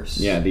universe.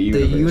 Yeah, the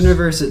universe. The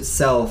universe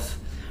itself.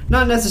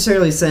 Not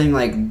necessarily saying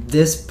like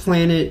this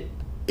planet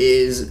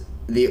is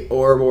the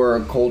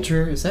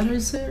arboriculture. Is that how you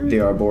say it? Right? The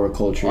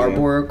arboriculture.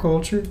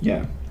 Arboriculture.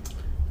 Yeah.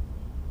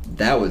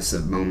 That was a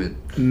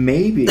moment.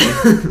 Maybe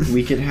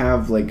we could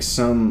have like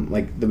some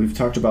like we've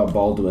talked about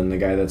Baldwin, the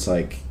guy that's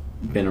like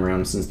been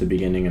around since the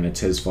beginning, and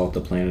it's his fault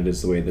the planet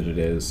is the way that it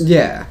is.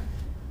 Yeah.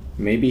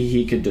 Maybe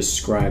he could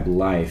describe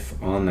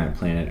life on that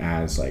planet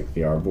as like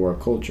the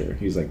arboriculture.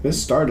 He's like,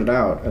 this started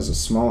out as a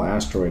small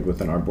asteroid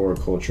with an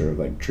arboriculture of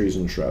like trees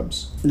and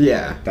shrubs.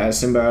 Yeah. That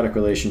symbiotic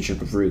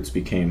relationship of roots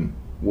became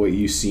what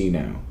you see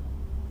now.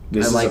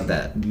 I like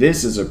that.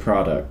 This is a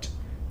product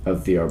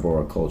of the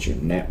arboriculture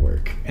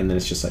network. And then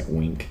it's just like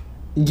wink.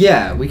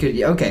 Yeah, we could.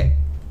 Okay.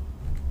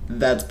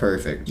 That's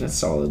perfect. That's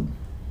solid.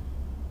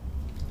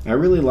 I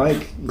really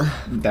like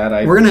that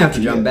idea. We're going to have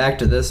to jump back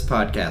to this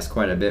podcast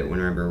quite a bit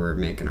whenever we're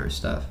making our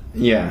stuff.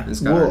 Yeah.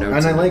 It's got our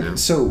notes and I like, now.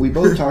 so we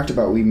both talked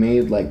about, we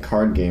made like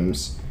card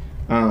games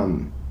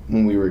when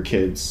we were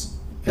kids.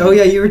 Oh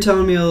yeah, you were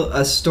telling me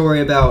a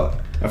story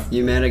about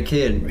you met a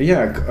kid.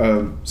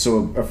 Yeah,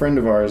 so a friend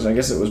of ours, I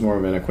guess it was more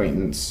of an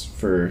acquaintance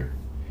for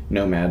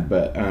Nomad,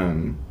 but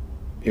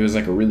it was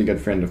like a really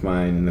good friend of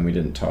mine, and then we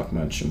didn't talk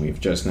much, and we've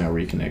just now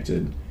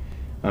reconnected.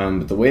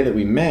 But the way that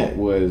we met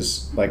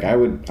was, like, I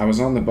was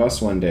on the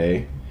bus one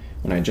day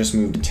when I just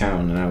moved to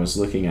town, and I was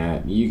looking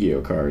at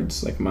Yu-Gi-Oh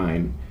cards, like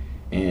mine,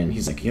 and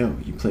he's like, yo,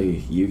 you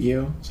play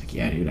Yu-Gi-Oh? I was like,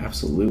 yeah, dude,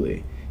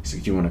 absolutely. He's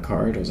like, do you want a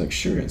card? I was like,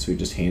 sure. And so he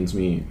just hands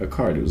me a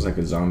card. It was like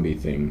a zombie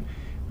thing.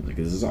 I was like,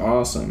 this is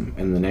awesome.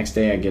 And the next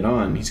day I get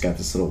on, he's got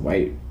this little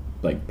white,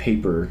 like,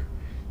 paper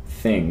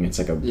thing. It's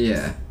like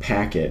a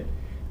packet,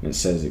 and it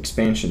says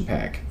expansion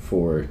pack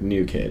for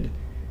new kid.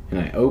 And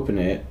I open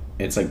it.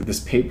 It's like this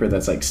paper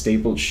that's like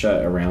stapled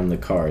shut around the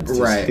cards.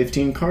 There's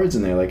 15 cards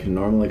in there, like a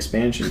normal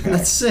expansion pack.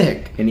 That's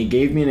sick. And he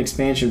gave me an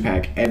expansion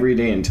pack every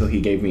day until he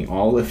gave me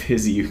all of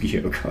his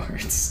Yu-Gi-Oh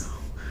cards.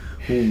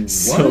 What?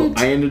 So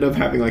I ended up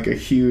having like a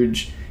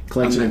huge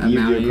collection of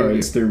Yu-Gi-Oh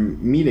cards through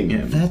meeting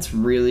him. That's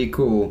really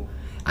cool.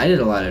 I did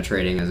a lot of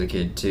trading as a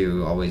kid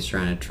too, always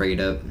trying to trade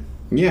up.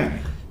 Yeah.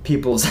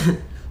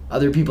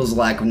 Other people's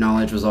lack of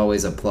knowledge was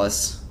always a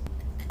plus.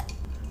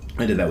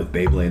 I did that with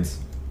Beyblades.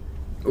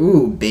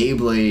 Ooh,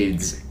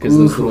 Beyblades. Because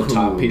those little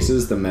top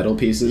pieces, the metal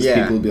pieces,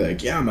 yeah. people would be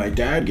like, yeah, my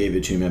dad gave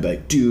it to me. I'd be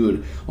like,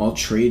 dude, I'll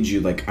trade you.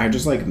 Like, I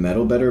just like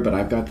metal better, but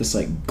I've got this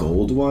like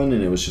gold one,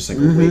 and it was just like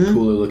a way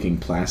cooler looking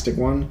plastic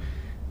one.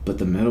 But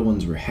the metal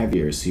ones were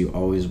heavier, so you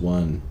always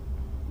won.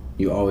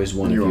 You always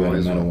won if you had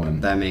a metal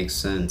one. That makes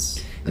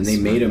sense. And they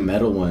made a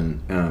metal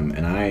one,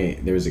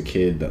 and there was a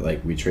kid that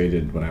like we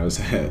traded when I was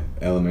at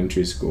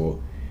elementary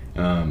school.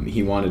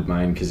 He wanted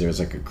mine because there was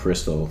like a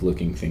crystal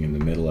looking thing in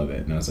the middle of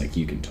it, and I was like,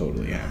 you can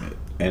totally have it.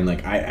 And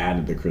like I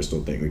added the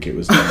crystal thing, like it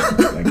was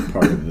like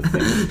part of the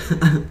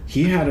thing.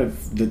 He had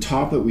the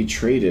top that we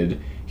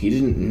traded, he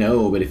didn't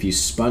know, but if you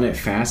spun it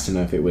fast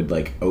enough it would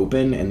like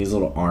open and these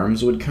little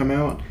arms would come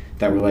out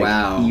that were like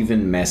Wow.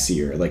 even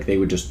messier. Like they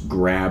would just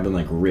grab and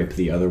like rip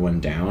the other one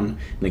down.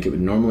 Like it would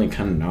normally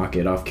kind of knock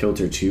it off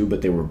kilter too,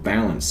 but they were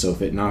balanced. So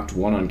if it knocked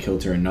one on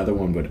kilter, another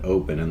one would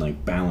open and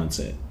like balance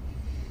it.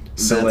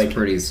 So That's like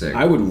pretty sick.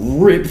 I would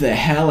rip the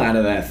hell out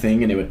of that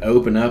thing and it would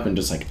open up and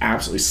just like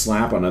absolutely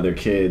slap on other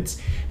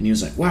kids. And he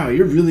was like, "Wow,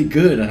 you're really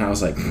good." And I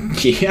was like,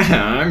 "Yeah,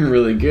 I'm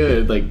really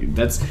good." Like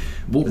that's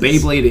what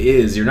Beyblade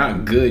is. You're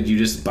not good. You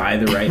just buy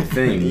the right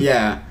thing.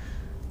 Yeah.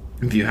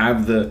 If you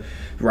have the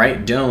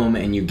right dome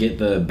and you get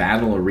the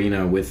battle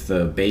arena with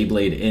the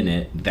Beyblade in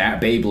it,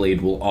 that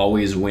Beyblade will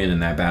always win in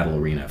that battle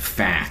arena.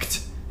 Fact.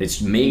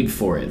 It's made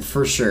for it.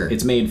 For sure.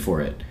 It's made for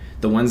it.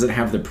 The ones that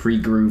have the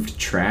pre-grooved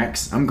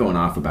tracks, I'm going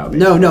off about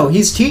No,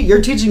 Beyblade.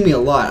 you're teaching me a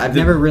lot. I've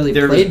never really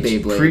There played was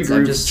Beyblades. I've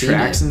pre-grooved just seen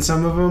tracks it. in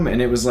some of them,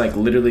 and it was like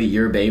literally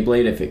your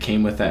Beyblade. If it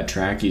came with that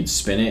track, you'd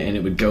spin it, and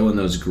it would go in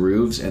those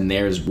grooves, and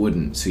theirs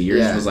wouldn't. So yours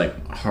Yeah. was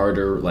like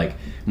harder, like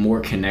more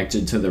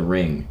connected to the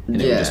ring,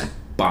 and it would just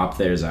bop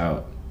theirs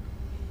out.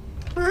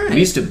 All right. We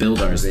used to build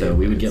ours though.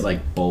 We would get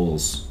like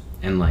bowls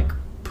and like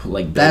put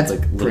like build, That's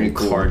like pretty little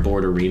cool.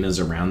 cardboard arenas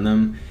around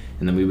them,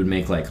 and then we would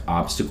make like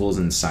obstacles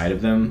inside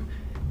of them.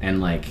 And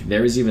like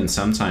there was even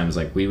sometimes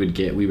like we would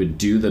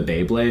do the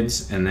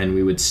Beyblades and then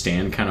we would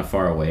stand kind of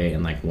far away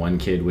and like one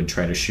kid would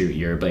try to shoot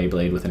your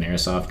Beyblade with an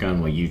airsoft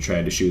gun while you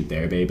tried to shoot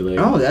their Beyblade.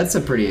 Oh, that's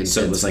a pretty intense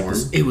So it was like form.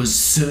 this, it was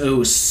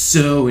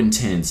so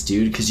intense,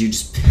 dude, because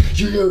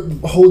you're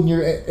holding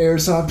your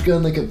airsoft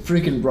gun like a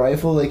freaking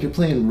rifle, like you're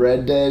playing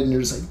Red Dead, and you're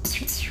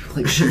just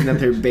like shooting at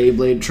their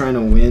Beyblade trying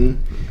to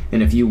win.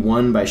 And if you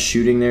won by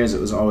shooting theirs,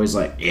 it was always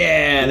like,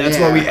 yeah, that's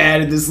why we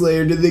added this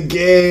layer to the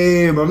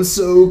game. I'm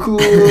so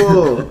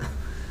cool.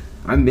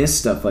 I miss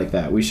stuff like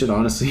that. We should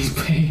honestly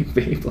play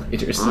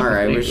Beyblade or something.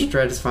 Alright, we should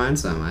try to find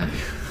some.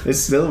 It's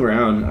still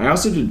around. I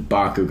also did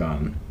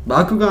Bakugan.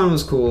 Bakugan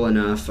was cool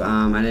enough.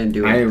 I didn't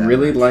do it. I that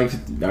really much.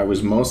 liked. That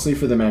was mostly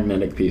for the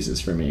magnetic pieces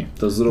for me.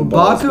 Those little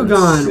balls were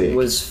Bakugan sick.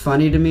 was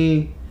funny to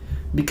me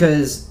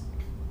because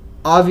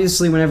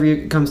obviously whenever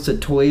it comes to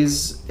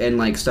toys and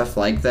like stuff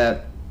like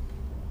that,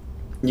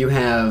 you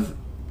have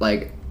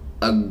like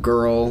a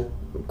girl,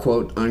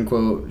 quote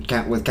unquote,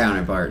 with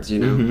counterparts, you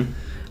know.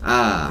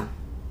 Mhm.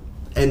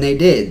 And they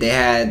did. They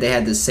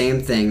had the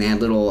same thing. They had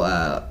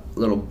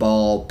little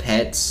ball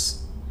pets.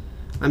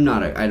 I'm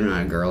not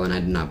a girl, and I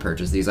did not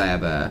purchase these. I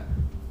have a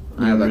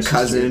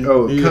cousin.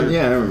 Oh,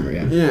 yeah, I remember.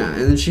 Yeah. Yeah,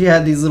 and then she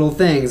had these little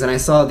things, and I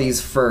saw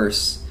these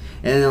first,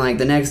 and then like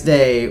the next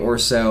day or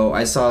so,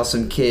 I saw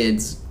some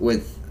kids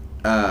with.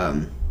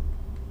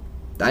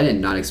 I did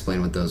not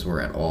explain what those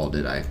were at all,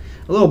 did I?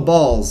 Little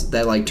balls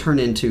that like turn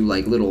into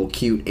like little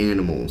cute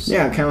animals.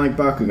 Yeah, kind of like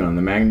Bakugan.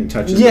 The magnet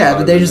touches. Yeah, the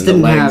but they bottom, just and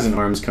the didn't legs have- and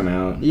arms come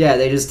out. Yeah,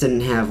 they just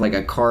didn't have like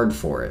a card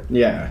for it.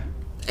 Yeah.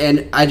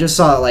 And I just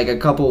saw like a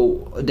couple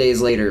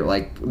days later,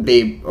 like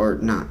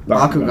Bakugan.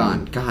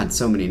 Bakugan. God,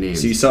 so many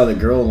names. So you saw the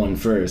girl one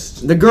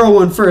first. The girl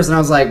one first, and I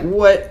was like,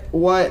 what,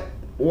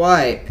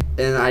 why?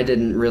 And I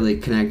didn't really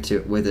connect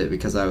with it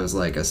because I was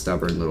like a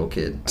stubborn little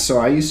kid. So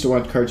I used to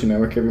watch Cartoon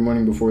Network every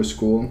morning before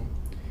school,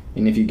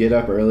 and if you get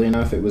up early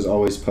enough, it was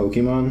always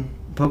Pokemon.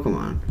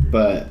 Pokemon.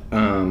 But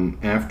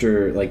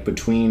after, like,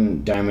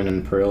 between Diamond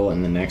and Pearl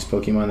and the next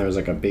Pokemon, there was,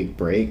 like, a big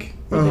break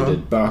where they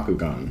did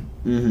Bakugan.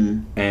 Mm-hmm.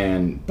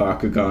 And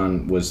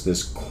Bakugan was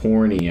this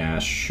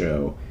corny-ass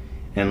show.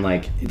 And,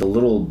 like, the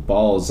little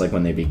balls, like,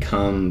 when they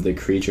become the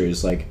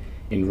creatures, like,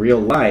 in real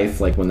life,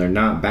 like, when they're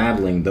not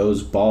battling,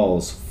 those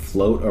balls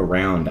float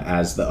around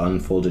as the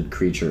unfolded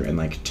creature and,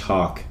 like,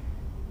 talk.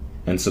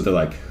 And so they're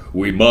like,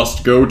 we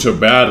must go to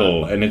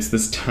battle, and it's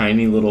this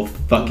tiny little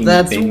fucking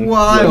thing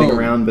floating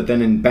around. But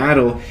then in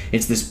battle,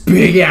 it's this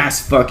big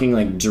ass fucking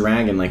like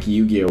dragon, like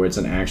Yu-Gi-Oh, where it's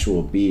an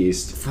actual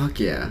beast. Fuck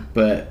yeah!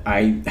 But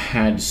I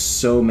had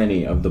so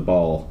many of the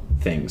ball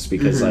things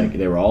because like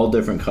they were all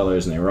different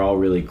colors and they were all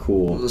really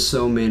cool.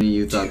 So many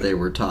you thought they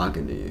were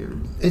talking to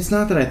you. It's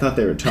not that I thought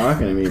they were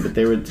talking to me, but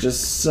they were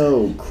just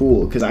so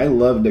cool because I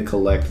love to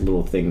collect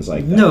little things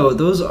like that. No,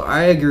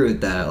 I agree with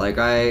that. Like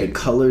the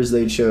colors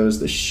they chose,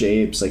 the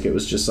shapes, like it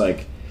was just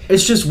like.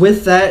 It's just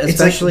with that,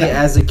 especially like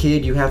that, as a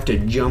kid, you have to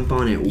jump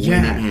on it when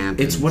it happens.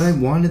 It's what I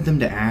wanted them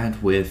to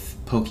add with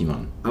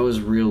Pokemon. I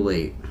was real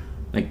late.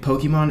 Like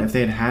Pokemon, if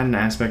they had an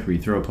aspect where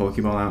you throw a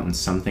Pokeball out and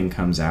something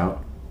comes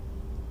out,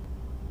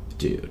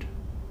 dude.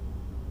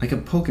 Like a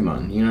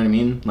Pokemon, you know what I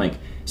mean? Like,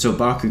 so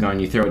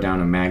Bakugan, you throw it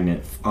down, a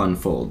magnet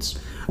unfolds.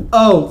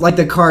 Oh, like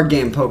the card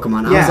game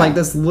Pokemon. I Yeah. was like,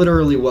 that's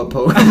literally what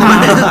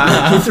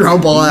Pokemon is. You throw a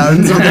ball out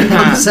and something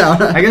comes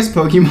out. I guess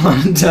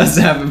Pokemon does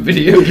have a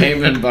video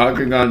game and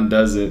Bakugan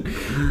doesn't.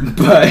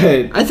 But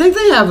I think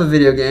they have a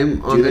video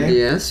game on Do the they?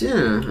 DS.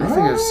 Yeah, I think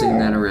I've seen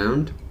that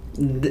around.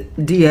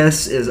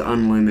 DS is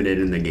unlimited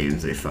in the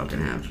games they fucking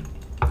have.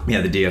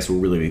 yeah, the DS will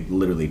really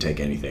literally take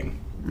anything.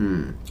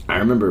 I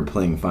remember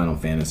playing Final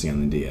Fantasy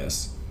on the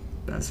DS.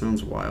 That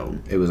sounds wild.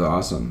 It was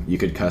awesome. You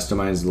could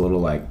customize the little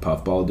like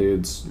puffball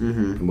dudes,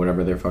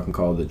 whatever they're fucking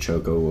called, the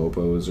Choco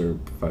Wopos or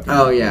fucking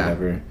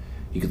whatever.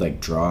 You could like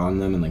draw on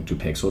them and like do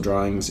pixel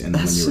drawings, and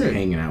then That's when you were sick.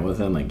 hanging out with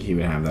him, like he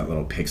would have that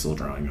little pixel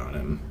drawing on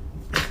him.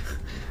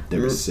 They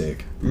were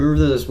sick. Remember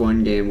there was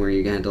one game where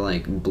you had to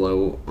like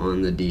blow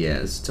on the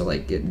DS to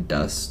like get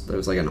dust? There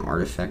was like an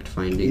artifact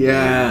finding.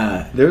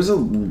 Yeah, there's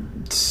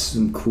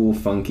some cool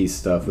funky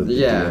stuff with the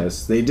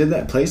DS. They did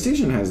that.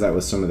 PlayStation has that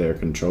with some of their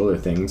controller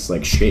things,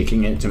 like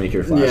shaking it to make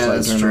your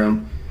flashlight turn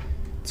on.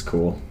 It's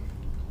cool.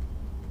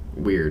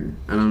 Weird.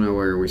 I don't know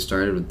where we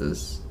started with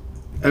this.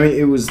 I mean,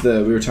 it was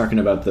we were talking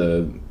about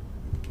the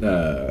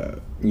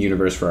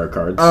universe for our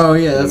cards. Oh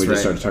yeah, that's right. And we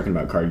just started talking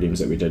about card games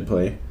that we did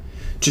play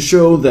to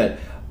show that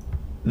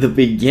the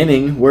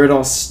beginning, where it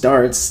all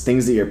starts,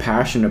 things that you're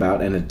passionate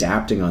about and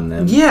adapting on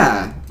them.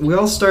 Yeah, we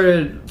all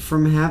started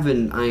from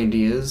having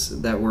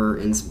ideas that were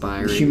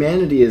inspiring.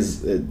 Humanity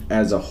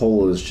as a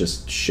whole is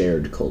just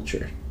shared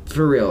culture.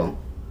 For real.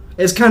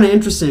 It's kind of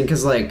interesting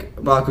because, like,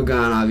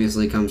 Bakugan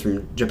obviously comes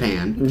from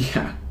Japan.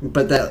 Yeah.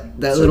 But that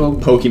little...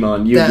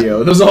 Pokemon,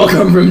 Yu-Gi-Oh! Those all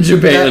come from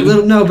Japan.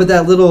 But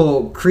that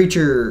little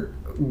creature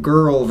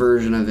girl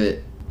version of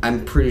it,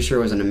 I'm pretty sure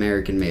was an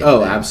American-made Oh,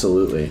 thing.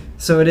 Absolutely.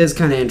 So it is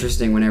kind of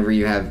interesting whenever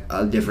you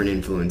have different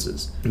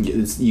influences.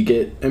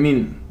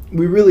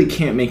 We really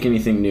can't make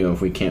anything new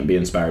if we can't be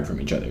inspired from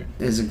each other.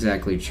 Is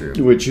exactly true.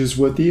 Which is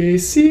what the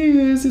AC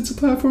is. It's a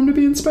platform to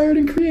be inspired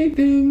and create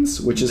things.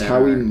 Which is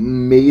how we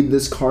made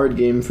this card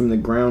game from the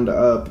ground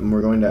up, and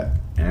we're going to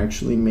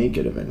actually make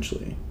it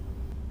eventually.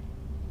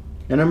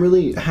 And I'm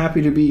really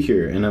happy to be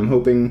here, and I'm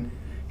hoping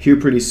here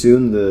pretty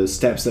soon the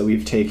steps that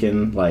we've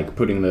taken, like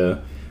putting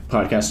the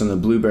podcast on the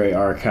Blueberry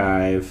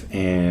archive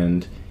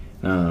and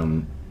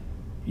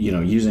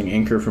using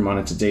Anchor for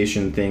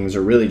monetization things,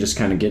 or really just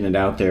kind of getting it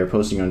out there,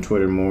 posting on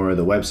Twitter more,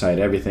 the website,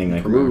 everything.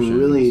 Like, we're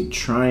really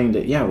trying to,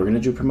 we're going to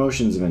do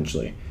promotions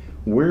eventually.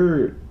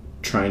 We're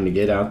trying to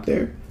get out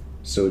there,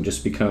 so it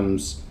just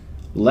becomes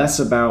less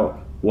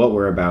about what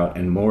we're about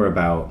and more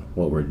about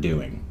what we're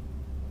doing.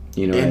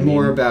 You know, and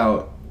more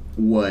about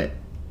what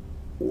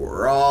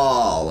we're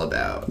all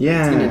about.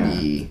 Yeah. It's going to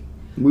be...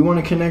 We want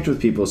to connect with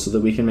people so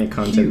that we can make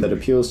content that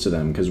appeals to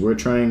them, because we're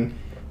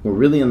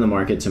really in the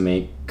market to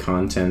make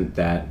content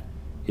that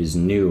is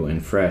new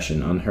and fresh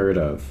and unheard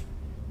of.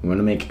 We want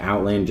to make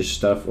outlandish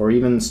stuff, or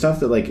even stuff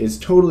that like is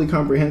totally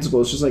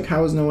comprehensible. It's just like,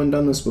 how has no one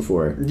done this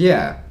before?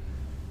 Yeah.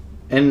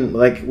 And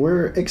like,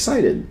 we're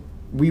excited.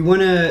 We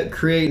want to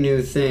create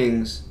new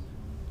things,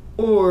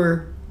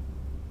 or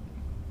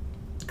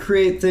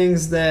create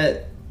things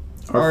that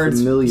are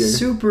familiar.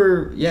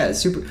 Super.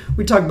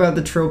 We talk about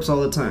the tropes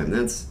all the time.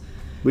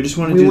 We just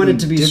want it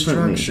to be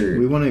structured.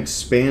 We want to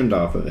expand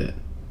off of it.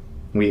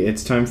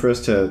 It's time for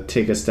us to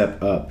take a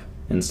step up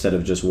instead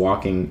of just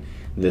walking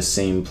the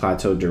same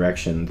plateau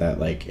direction that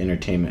like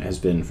entertainment has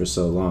been for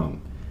so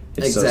long.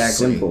 It's so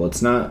simple.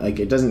 It's not like,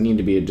 it doesn't need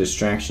to be a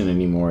distraction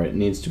anymore. It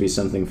needs to be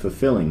something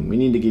fulfilling. We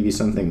need to give you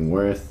something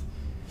worth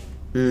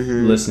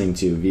listening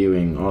to,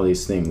 viewing, all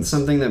these things.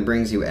 Something that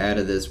brings you out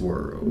of this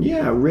world.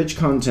 Yeah, rich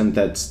content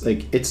that's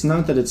like, it's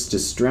not that it's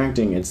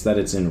distracting, it's that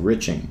it's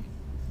enriching.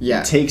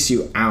 Yeah. It takes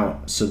you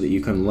out so that you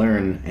can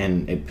learn,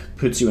 and it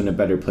puts you in a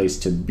better place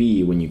to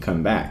be when you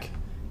come back.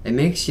 It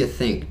makes you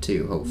think,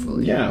 too,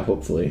 hopefully. Yeah,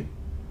 hopefully.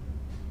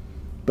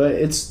 But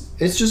it's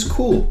just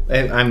cool.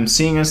 I'm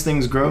seeing as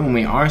things grow, and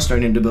we are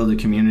starting to build a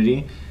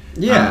community.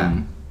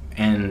 Yeah.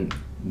 And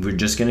we're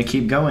just going to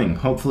keep going.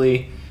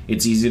 Hopefully,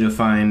 it's easy to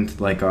find,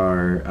 like,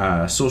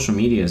 our social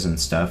medias and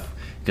stuff,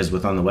 because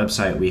on the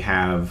website, we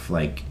have,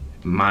 like,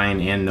 mine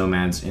and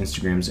Nomad's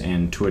Instagrams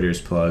and Twitters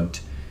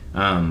plugged.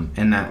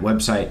 And that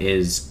website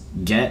is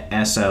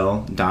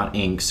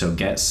getsl.inc, so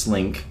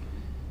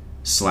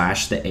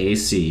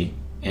getslink/the-AC,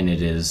 and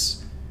it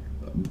is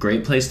a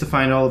great place to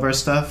find all of our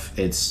stuff.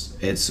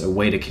 It's a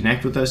way to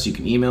connect with us. You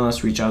can email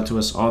us, reach out to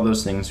us, all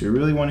those things. We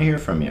really want to hear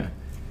from you.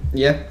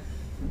 Yeah.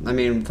 I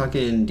mean,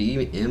 fucking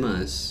DM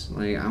us.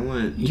 Like, I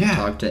want to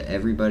talk to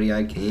everybody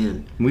I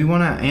can. We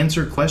want to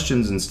answer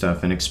questions and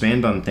stuff and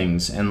expand on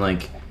things, and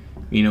like,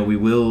 we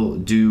will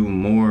do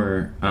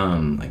more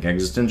like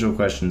existential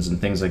questions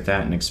and things like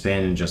that, and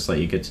expand and just let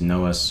you get to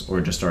know us,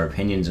 or just our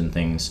opinions and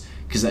things,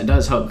 because that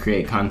does help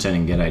create content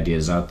and get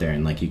ideas out there,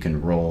 and like you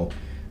can roll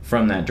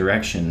from that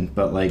direction.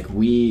 But like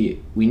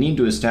we need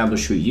to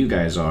establish who you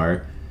guys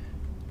are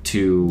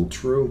to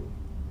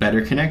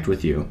better connect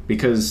with you,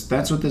 because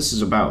that's what this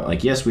is about.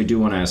 Like, yes, we do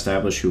want to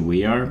establish who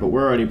we are, but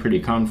we're already pretty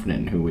confident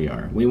in who we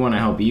are. We want to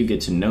help you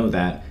get to know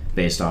that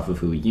based off of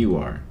who you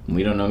are, and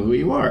we don't know who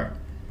you are.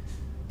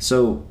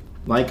 So,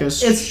 like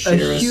us, it's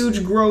a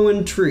huge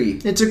growing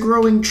tree. It's a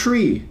growing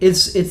tree.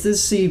 It's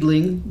this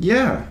seedling.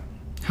 Yeah.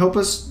 Help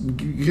us,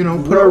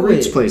 put our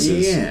roots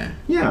places. Yeah.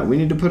 Yeah, we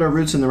need to put our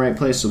roots in the right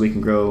place so we can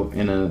grow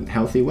in a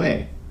healthy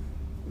way.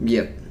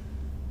 Yep.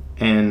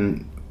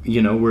 And,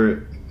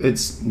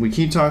 we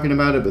keep talking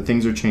about it, but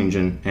things are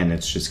changing, and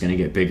it's just going to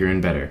get bigger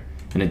and better.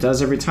 And it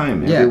does every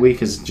time. Every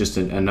week is just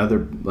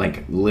another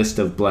list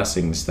of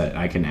blessings that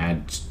I can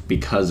add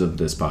because of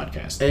this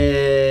podcast.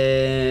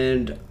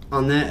 And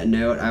on that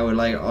note, I would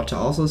like to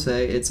also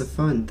say it's a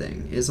fun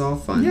thing. It's all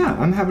fun. Yeah,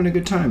 I'm having a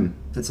good time.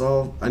 It's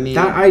all,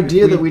 that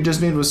idea that we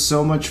just made was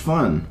so much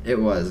fun. It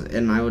was,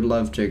 and I would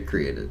love to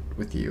create it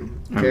with you.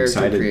 I'm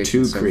excited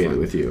to create it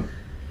with you.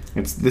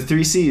 It's the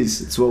 3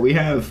 C's. It's what we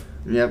have.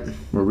 Yep.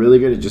 We're really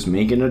good at just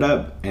making it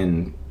up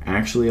and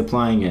actually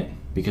applying it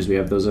because we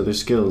have those other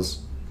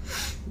skills.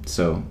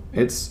 So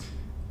it's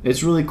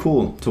really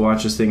cool to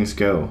watch as things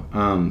go.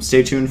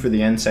 Stay tuned for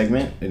the end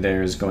segment.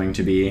 There's going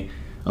to be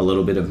a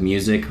little bit of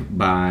music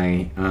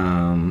by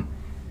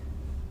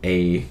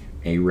a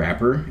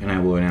rapper, and I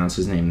will announce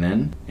his name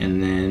then.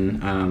 And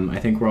then I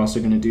think we're also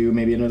going to do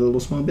maybe another little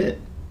small bit.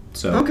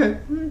 So okay.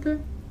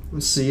 We'll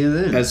see you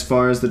then. As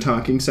far as the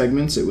talking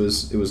segments, it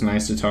was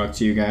nice to talk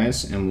to you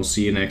guys, and we'll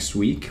see you next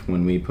week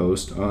when we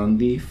post on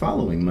the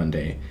following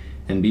Monday.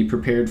 And be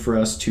prepared for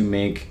us to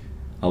make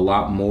a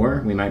lot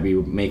more. We might be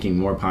making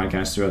more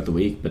podcasts throughout the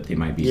week, but they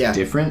might be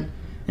different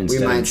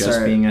instead of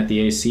just being at the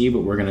AC. But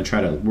we're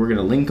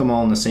gonna link them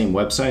all on the same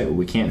website. But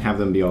we can't have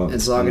them be all.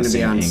 It's all going to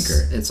be on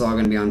Anchor. It's all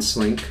going to be on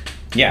Slink.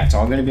 Yeah, it's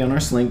all going to be on our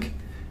Slink.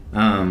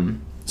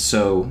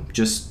 So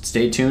just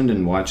stay tuned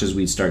and watch as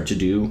we start to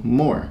do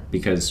more,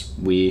 because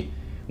we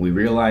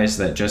realize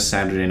that just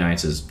Saturday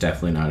nights is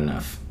definitely not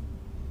enough.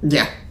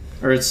 Yeah.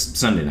 Or it's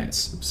Sunday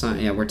nights.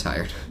 Yeah, we're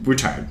tired. We're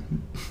tired.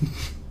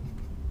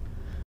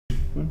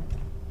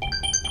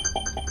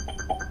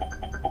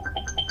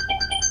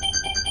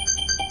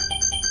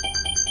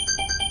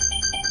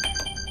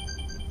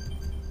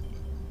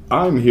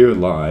 I'm here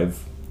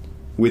live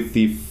with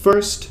the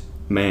first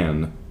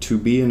man to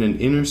be in an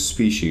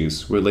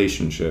interspecies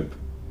relationship.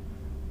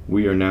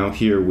 We are now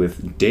here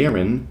with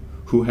Darren,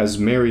 who has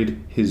married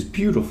his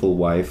beautiful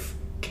wife,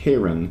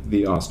 Karen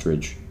the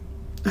ostrich.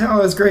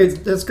 Oh, that's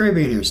great. That's great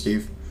being here,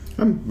 Steve.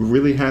 I'm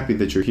really happy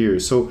that you're here.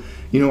 So,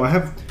 I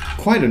have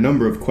quite a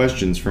number of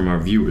questions from our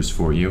viewers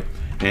for you.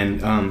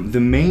 And the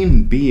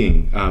main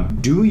being,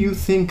 do you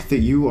think that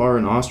you are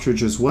an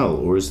ostrich as well,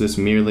 or is this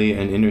merely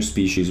an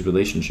interspecies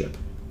relationship?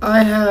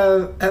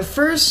 At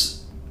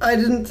first, I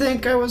didn't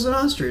think I was an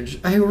ostrich.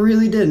 I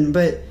really didn't,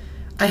 but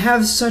I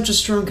have such a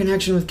strong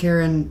connection with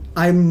Karen.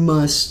 I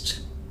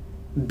must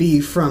be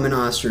from an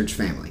ostrich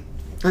family.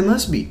 I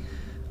must be.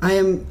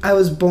 I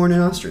was born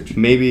an ostrich.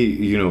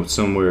 Maybe,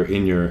 somewhere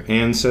in your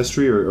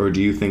ancestry, or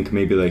do you think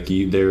maybe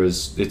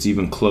it's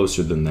even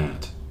closer than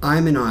that?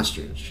 I'm an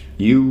ostrich.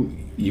 You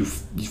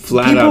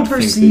flat out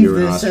think that you're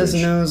an ostrich.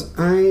 People perceive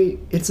this as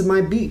it's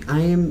my beak.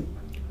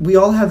 We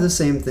all have the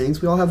same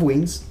things. We all have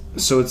wings.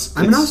 So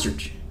I'm an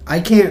ostrich. I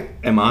can't.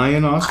 Am I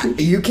an ostrich?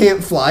 You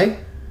can't fly.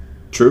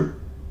 True.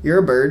 You're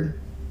a bird.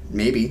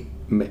 Maybe.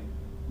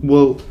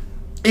 Well.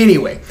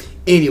 Anyway.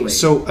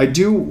 So I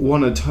do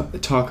want to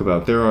talk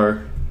about,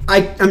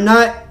 I'm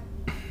not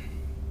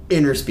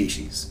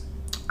interspecies.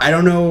 I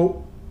don't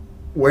know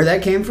where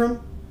that came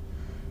from.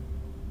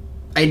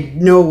 I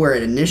know where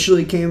it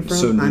initially came from.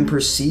 So I'm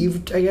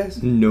perceived, I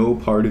guess. No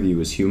part of you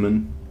is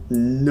human.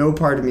 No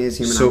part of me is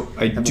human. So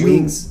I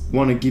do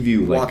want to give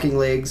you walking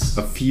legs,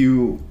 a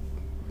few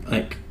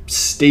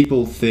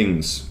staple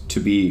things to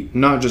be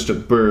not just a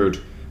bird,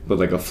 but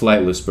like a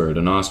flightless bird,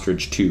 an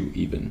ostrich too,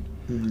 even.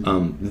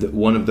 Mm-hmm.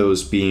 One of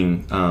those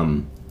being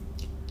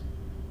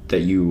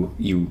that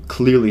you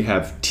clearly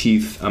have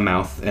teeth, a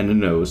mouth, and a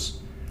nose,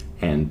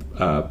 and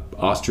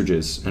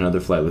ostriches and other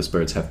flightless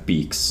birds have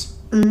beaks.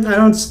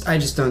 I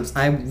just don't.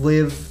 I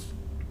live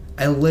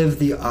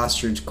the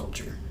ostrich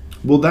culture.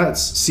 Well,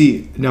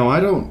 now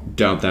I don't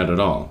doubt that at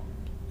all.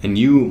 And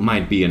you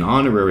might be an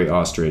honorary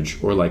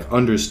ostrich or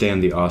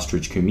understand the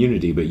ostrich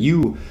community, but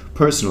you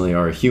personally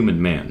are a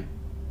human man.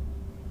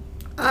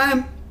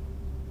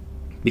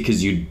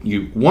 Because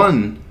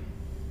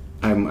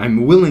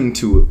I'm willing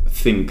to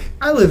think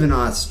I live an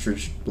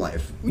ostrich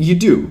life. You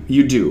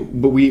do.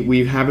 But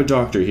we have a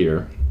doctor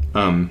here,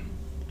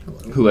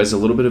 who has a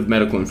little bit of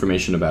medical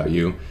information about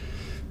you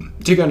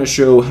to kind of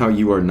show how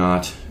you are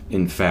not,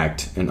 in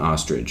fact, an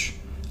ostrich.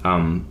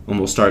 And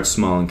we'll start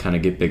small and kind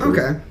of get bigger.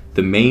 Okay.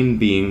 The main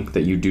being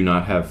that you do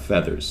not have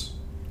feathers,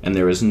 and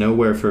there is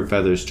nowhere for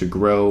feathers to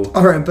grow.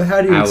 All right, but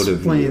how do you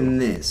explain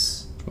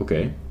this?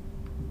 Okay.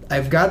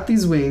 I've got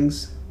these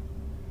wings,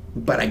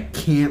 but I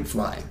can't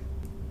fly.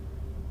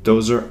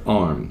 Those are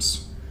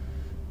arms.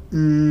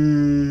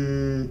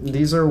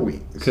 These are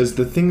wings. Because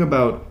the thing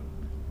about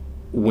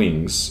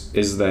wings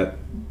is that,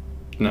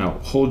 now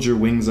hold your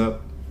wings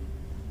up.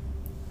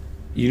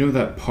 You know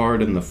that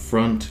part in the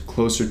front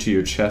closer to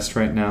your chest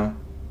right now?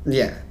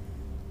 Yeah.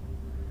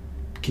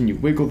 Can you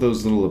wiggle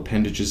those little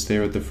appendages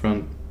there at the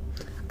front?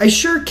 I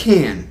sure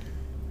can.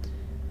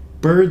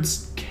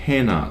 Birds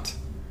cannot.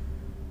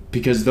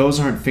 Because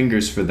those aren't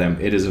fingers for them.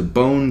 It is a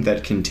bone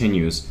that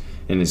continues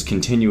and is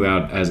continue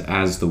out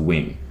as the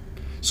wing.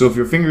 So if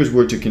your fingers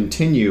were to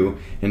continue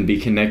and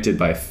be connected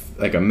by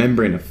a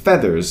membrane of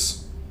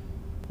feathers,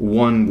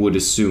 one would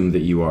assume that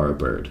you are a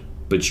bird,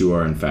 but you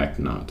are in fact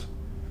not.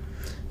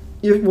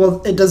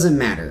 Well, it doesn't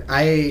matter.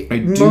 I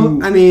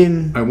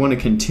want to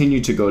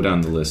continue to go down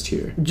the list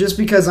here. Just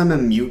because I'm a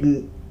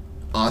mutant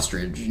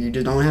ostrich, you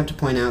don't have to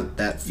point out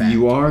that fact.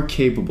 You are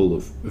capable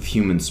of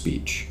human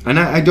speech. And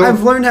I don't...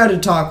 I've learned how to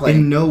talk like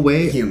in no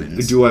way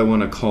humans. Do I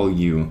want to call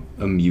you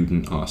a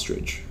mutant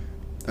ostrich.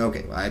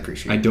 Okay, well, I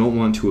appreciate I it. don't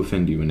want to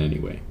offend you in any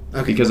way.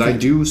 Okay, Because well, I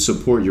thank do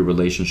support your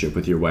relationship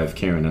with your wife,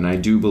 Karen, and I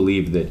do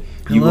believe that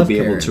I you will love be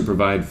able Karen. to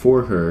provide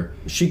for her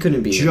She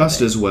couldn't be here just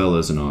today. as well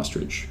as an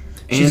ostrich.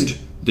 She's- And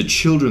the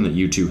children that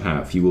you two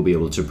have, you will be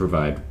able to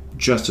provide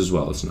just as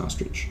well as an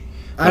ostrich.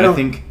 I But I don't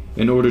think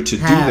in order to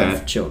do have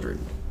that, children.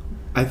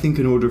 I think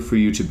in order for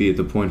you to be at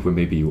the point where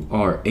maybe you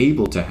are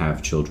able to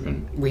have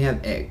children, We have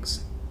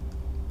eggs.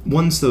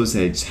 once those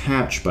eggs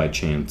hatch by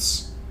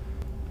chance,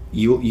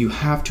 you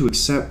have to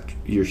accept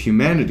your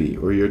humanity,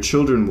 or your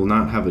children will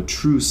not have a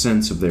true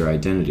sense of their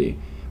identity,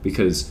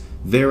 because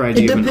their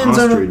idea of an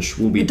ostrich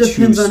will be It two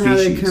depends on species. how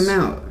they come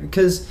out.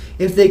 Because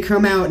if they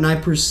come out and I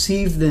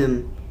perceive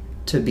them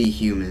to be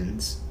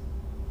humans,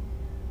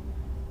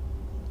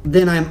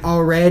 then I'm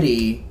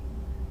already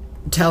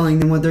telling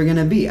them what they're going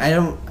to be. I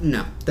don't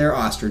know. They're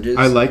ostriches.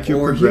 I like your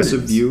or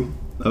progressive humans. view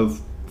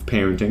of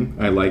parenting.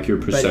 I like your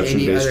But any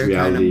perception-based other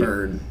reality kind of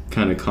bird.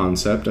 kind of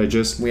concept.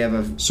 We have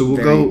a So we'll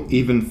very go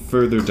even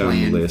further down the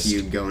clan list.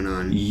 feud going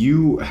on.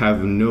 You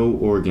have no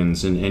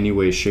organs in any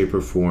way, shape,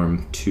 or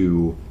form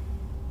to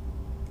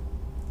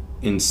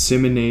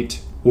inseminate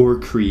or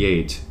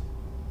create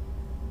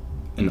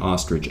an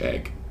ostrich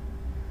egg.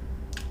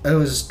 It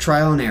was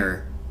trial and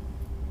error.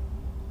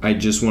 I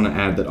just want to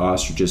add that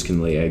ostriches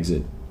can lay eggs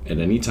at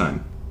any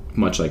time,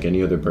 much like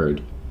any other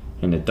bird,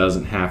 and it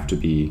doesn't have to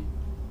be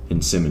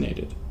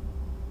inseminated.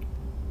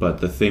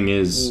 But the thing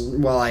is,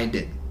 Well, I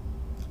did.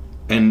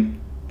 and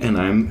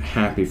I'm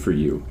happy for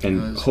you,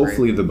 and That's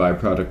hopefully the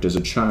byproduct is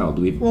a child.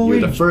 Well, You're we-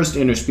 the first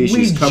We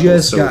interspecies couple,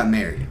 just so got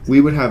married.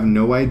 we would have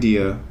no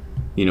idea,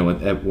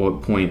 at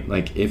what point,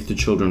 like, if the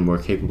children were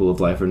capable of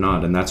life or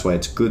not, and that's why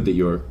it's good that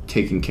you're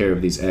taking care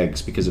of these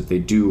eggs, because if they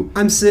do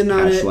I'm sitting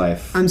on hatch it.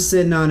 life, I'm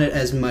sitting on it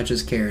as much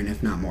as Karen,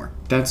 if not more.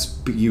 that's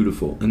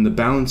beautiful, and the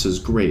balance is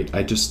great.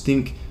 I just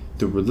think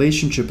the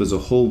relationship as a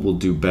whole will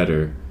do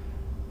better.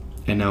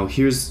 And now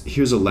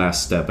here's a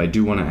last step. I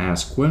do want to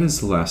ask, when is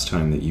the last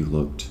time that you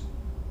looked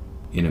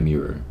in a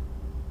mirror?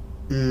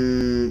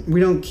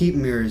 We don't keep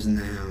mirrors in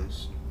the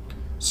house.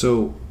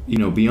 So,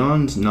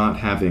 beyond not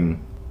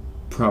having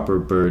proper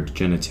bird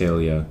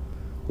genitalia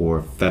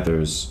or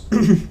feathers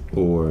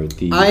or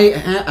the...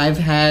 I've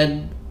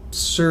had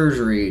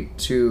surgery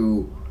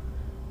to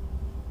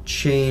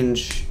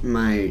change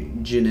my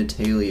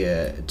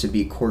genitalia to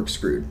be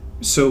corkscrewed.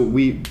 So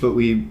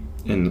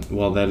and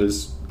while that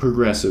is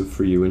progressive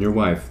for you and your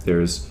wife,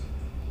 there's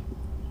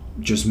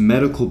just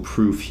medical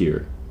proof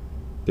here.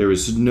 There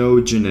is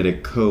no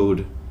genetic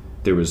code.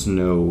 There is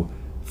no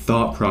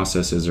thought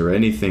processes or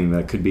anything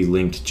that could be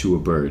linked to a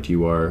bird.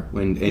 You are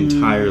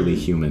entirely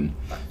human.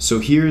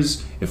 So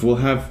if we'll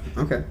have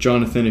Okay.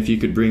 Jonathan, if you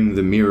could bring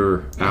the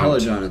mirror Hello,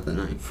 out Jonathan.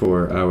 Hi.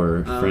 for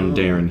our friend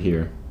Oh. Darren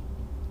here.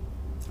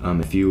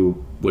 If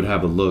you would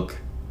have a look,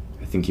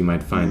 I think you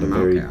might find a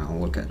very Okay, I'll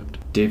look at it.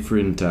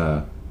 different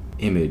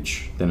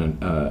image than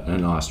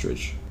an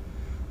ostrich.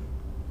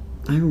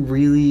 I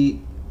really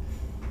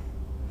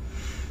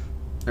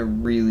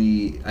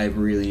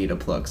need to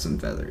pluck some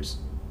feathers.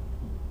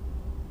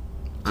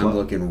 I'm Pluck?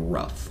 looking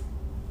rough.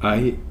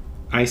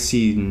 I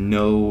see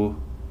no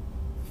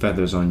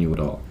feathers on you at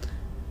all.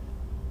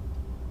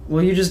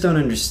 Well, you just don't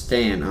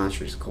understand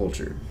ostrich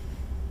culture.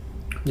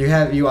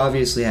 You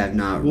obviously have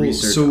not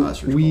researched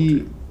ostrich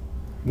culture.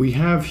 We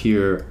have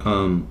here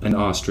an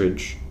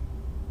ostrich,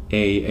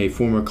 a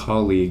former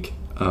colleague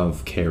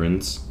of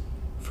Karen's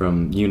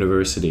from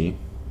university.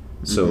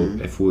 So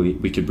if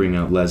we could bring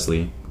out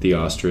Leslie, the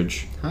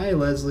ostrich. Hi,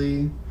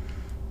 Leslie.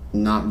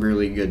 Not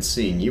really good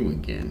seeing you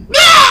again.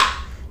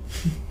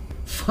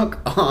 Fuck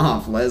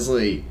off,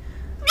 Leslie.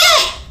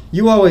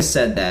 You always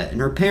said that,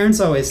 and her parents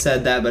always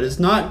said that, but it's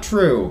not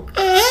true.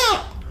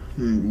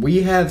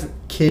 We have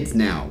kids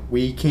now.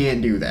 We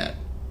can't do that.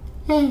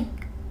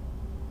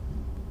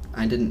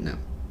 I didn't know.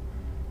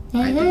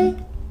 I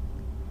didn't.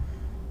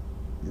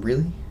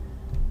 Really?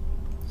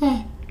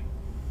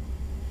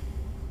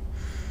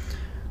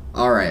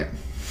 Alright.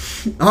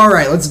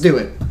 Alright, let's do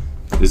it.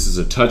 This is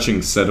a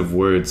touching set of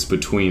words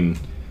between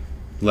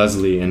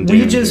Leslie and Dan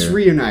We just here.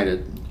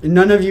 reunited.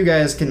 None of you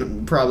guys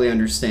can probably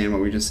understand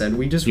what we just said.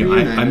 We just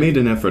reunited. I made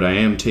an effort. I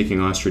am taking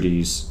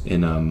ostriches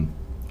in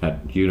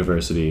at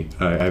university.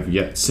 I've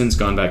yet since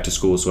gone back to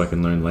school so I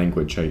can learn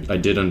language. I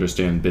did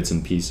understand bits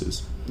and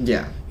pieces.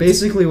 Yeah.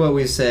 Basically what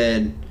we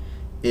said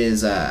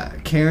is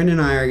Karen and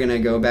I are going to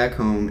go back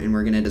home and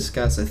we're going to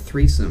discuss a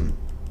threesome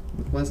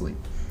with Leslie.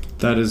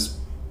 That is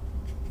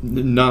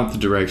not the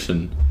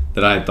direction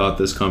that I thought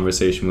this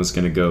conversation was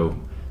going to go,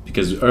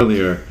 because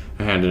earlier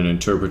I had an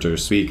interpreter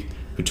speak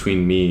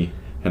between me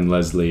and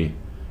Leslie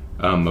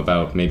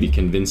about maybe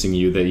convincing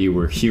you that you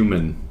were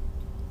human.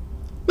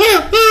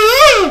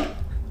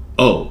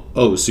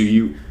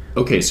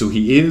 So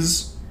he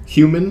is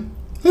human?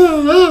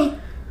 Oh,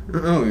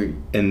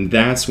 And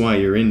that's why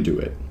you're into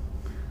it.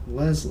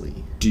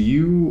 Leslie.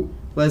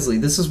 Leslie,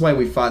 this is why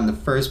we fought in the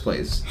first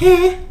place.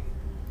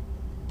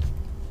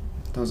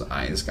 Those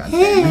eyes, god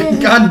damn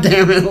it. God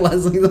damn it,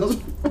 Leslie, those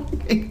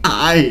fucking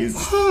eyes.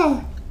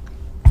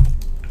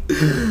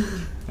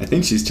 I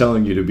think she's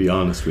telling you to be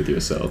honest with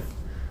yourself.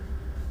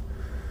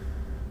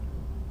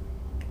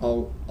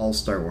 I'll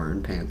start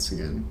wearing pants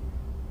again.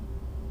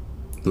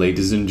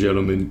 Ladies and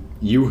gentlemen,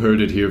 you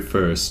heard it here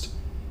first.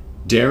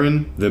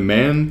 Darren, the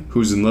man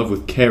who's in love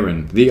with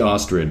Karen, the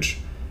ostrich,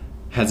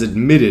 has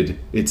admitted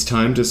it's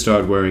time to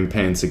start wearing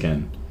pants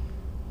again.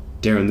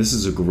 Darren, this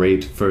is a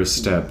great first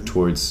step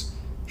towards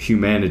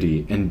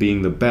humanity and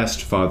being the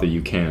best father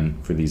you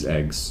can for these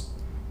eggs.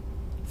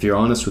 If you're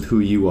honest with who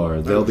you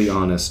are, they'll be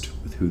honest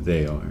with who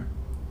they are.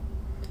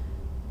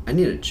 I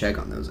need to check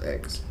on those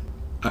eggs.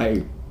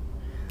 I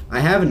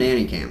have a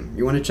nanny cam.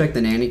 You want to check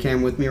the nanny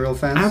cam with me real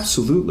fast?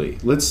 Absolutely.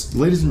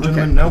 Ladies and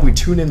gentlemen, now we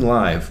tune in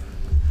live.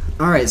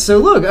 Alright, so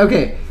look,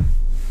 okay.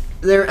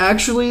 They're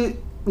actually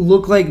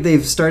look like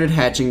they've started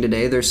hatching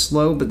today. They're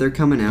slow, but they're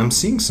coming out. I'm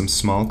seeing some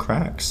small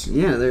cracks.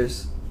 Yeah,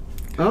 there's...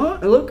 Oh,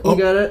 look, we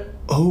got it.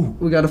 Oh.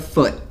 We got a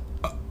foot.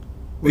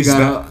 We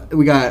got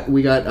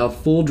a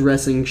full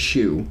dressing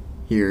shoe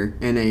here,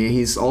 and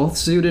he's all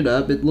suited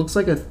up. It looks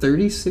like a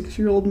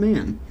 36-year-old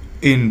man.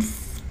 In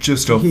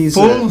just a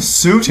full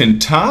suit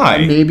and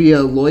tie. Maybe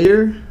a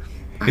lawyer.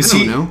 I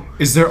don't know.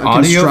 Is there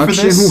audio for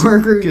this?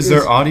 Worker? Is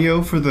there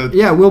audio for the?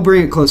 Yeah, we'll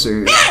bring it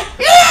closer.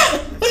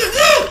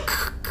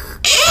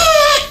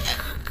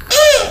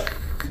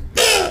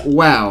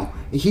 Wow,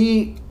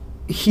 he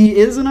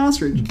is an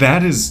ostrich.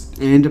 That is,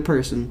 and a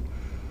person.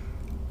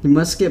 He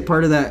must get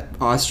part of that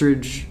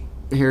ostrich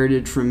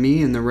heritage from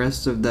me, and the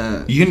rest of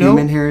the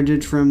human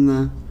heritage from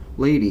the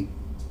lady.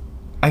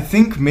 I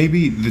think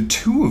maybe the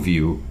two of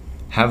you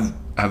have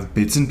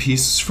bits and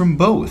pieces from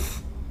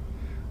both.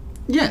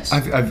 Yes.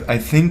 I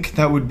think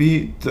that would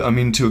be,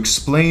 to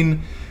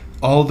explain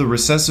all the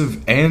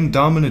recessive and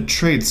dominant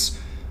traits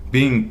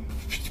being,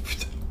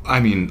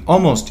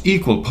 almost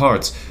equal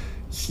parts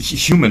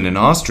human and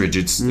ostrich.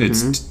 It's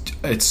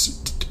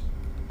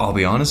I'll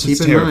be honest,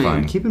 it's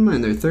terrifying. Keep in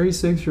mind, they're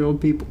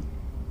 36-year-old people.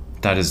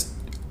 That is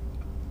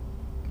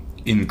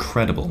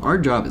incredible. Our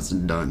job is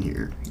done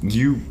here.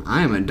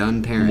 I am a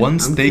done parent.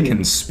 Once they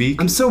can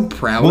speak. I'm so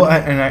proud.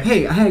 Well,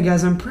 hey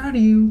guys, I'm proud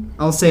of you.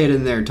 I'll say it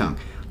in their tongue.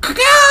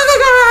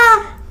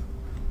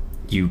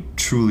 You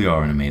truly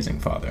are an amazing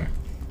father.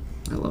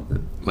 I love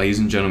them. Ladies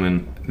and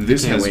gentlemen,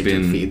 this has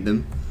been to feed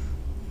them.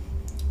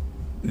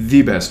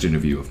 The best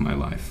interview of my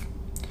life.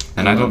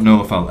 And I don't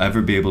know if I'll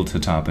ever be able to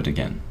top it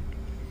again.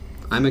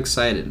 I'm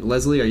excited.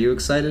 Leslie, are you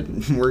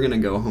excited? We're going to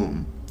go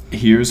home.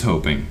 Here's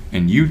hoping.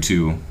 And you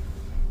two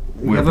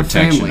wear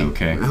protection,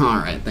 okay? All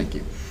right, thank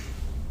you.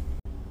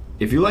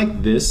 If you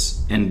like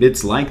this and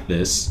bits like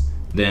this,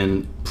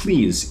 then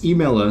please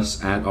email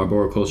us at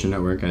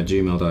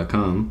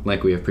arboriculturenetwork@gmail.com,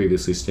 like we have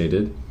previously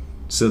stated,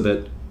 so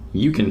that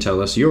you can tell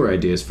us your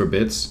ideas for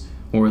bits,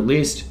 or at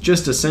least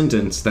just a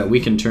sentence that we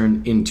can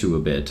turn into a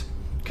bit,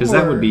 because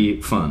that would be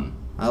fun.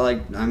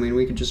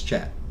 We could just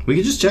chat. We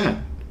could just chat.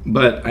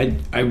 But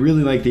I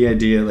really like the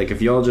idea, like,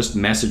 if y'all just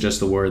message us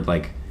the word,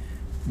 like,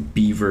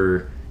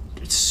 beaver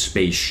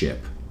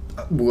spaceship.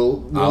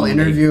 We'll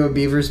interview a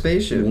beaver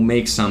spaceship. We'll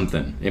make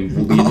something. It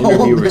will be an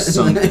interview or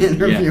something. An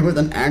interview with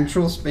an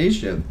actual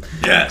spaceship.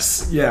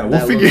 Yes. Yeah,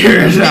 we'll figure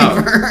it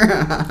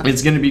out.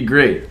 It's going to be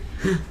great.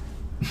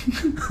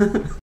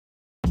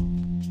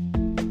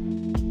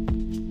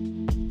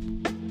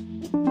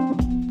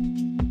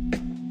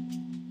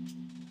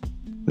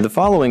 The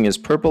following is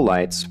Purple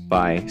Lights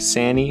by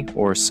Sani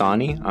or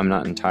Sani. I'm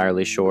not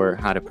entirely sure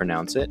how to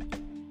pronounce it.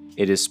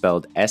 It is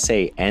spelled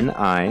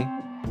S-A-N-I.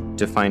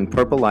 To find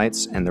Purple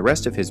Lights and the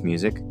rest of his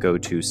music, go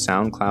to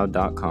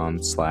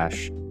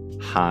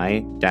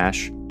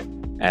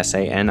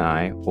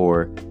soundcloud.com/hi-sani,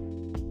 or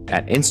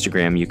at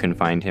Instagram you can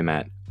find him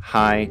at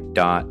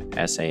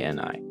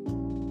hi.sani.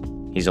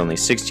 He's only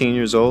 16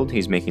 years old.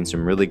 He's making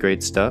some really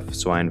great stuff,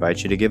 so I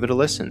invite you to give it a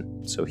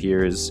listen. So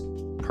here's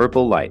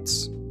Purple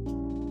Lights.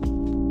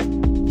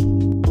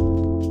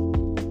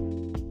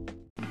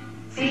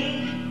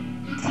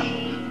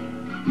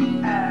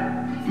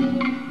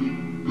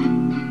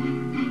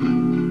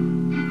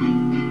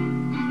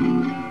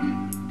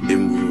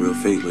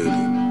 Fake lately.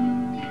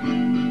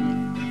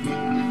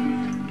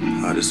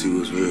 Hard to see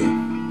what's real.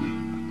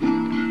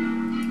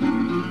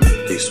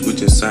 They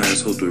switching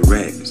sides, hope the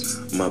racks.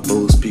 My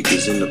Bose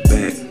speakers in the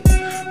back.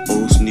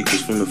 Old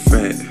sneakers from the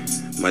frat.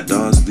 My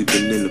dog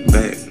sleeping in the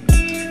back.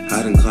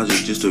 Hiding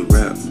closets just a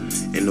rap.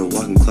 Ain't no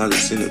walking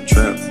closets in a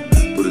trap.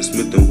 Put a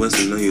Smith &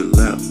 Wesson on your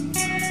lap.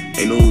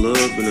 Ain't no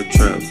love in the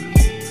trap.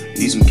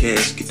 Need some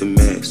cash, get the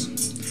max.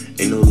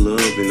 Ain't no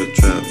love in the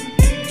trap.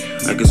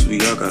 I guess we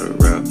all gotta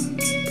rap.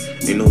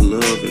 Ain't no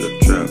love in the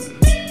trap.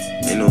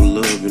 Ain't no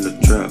love in the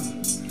trap.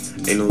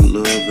 Ain't no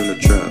love in the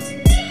trap.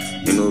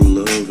 Ain't no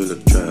love in the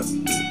trap.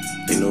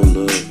 Ain't no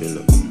love in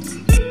the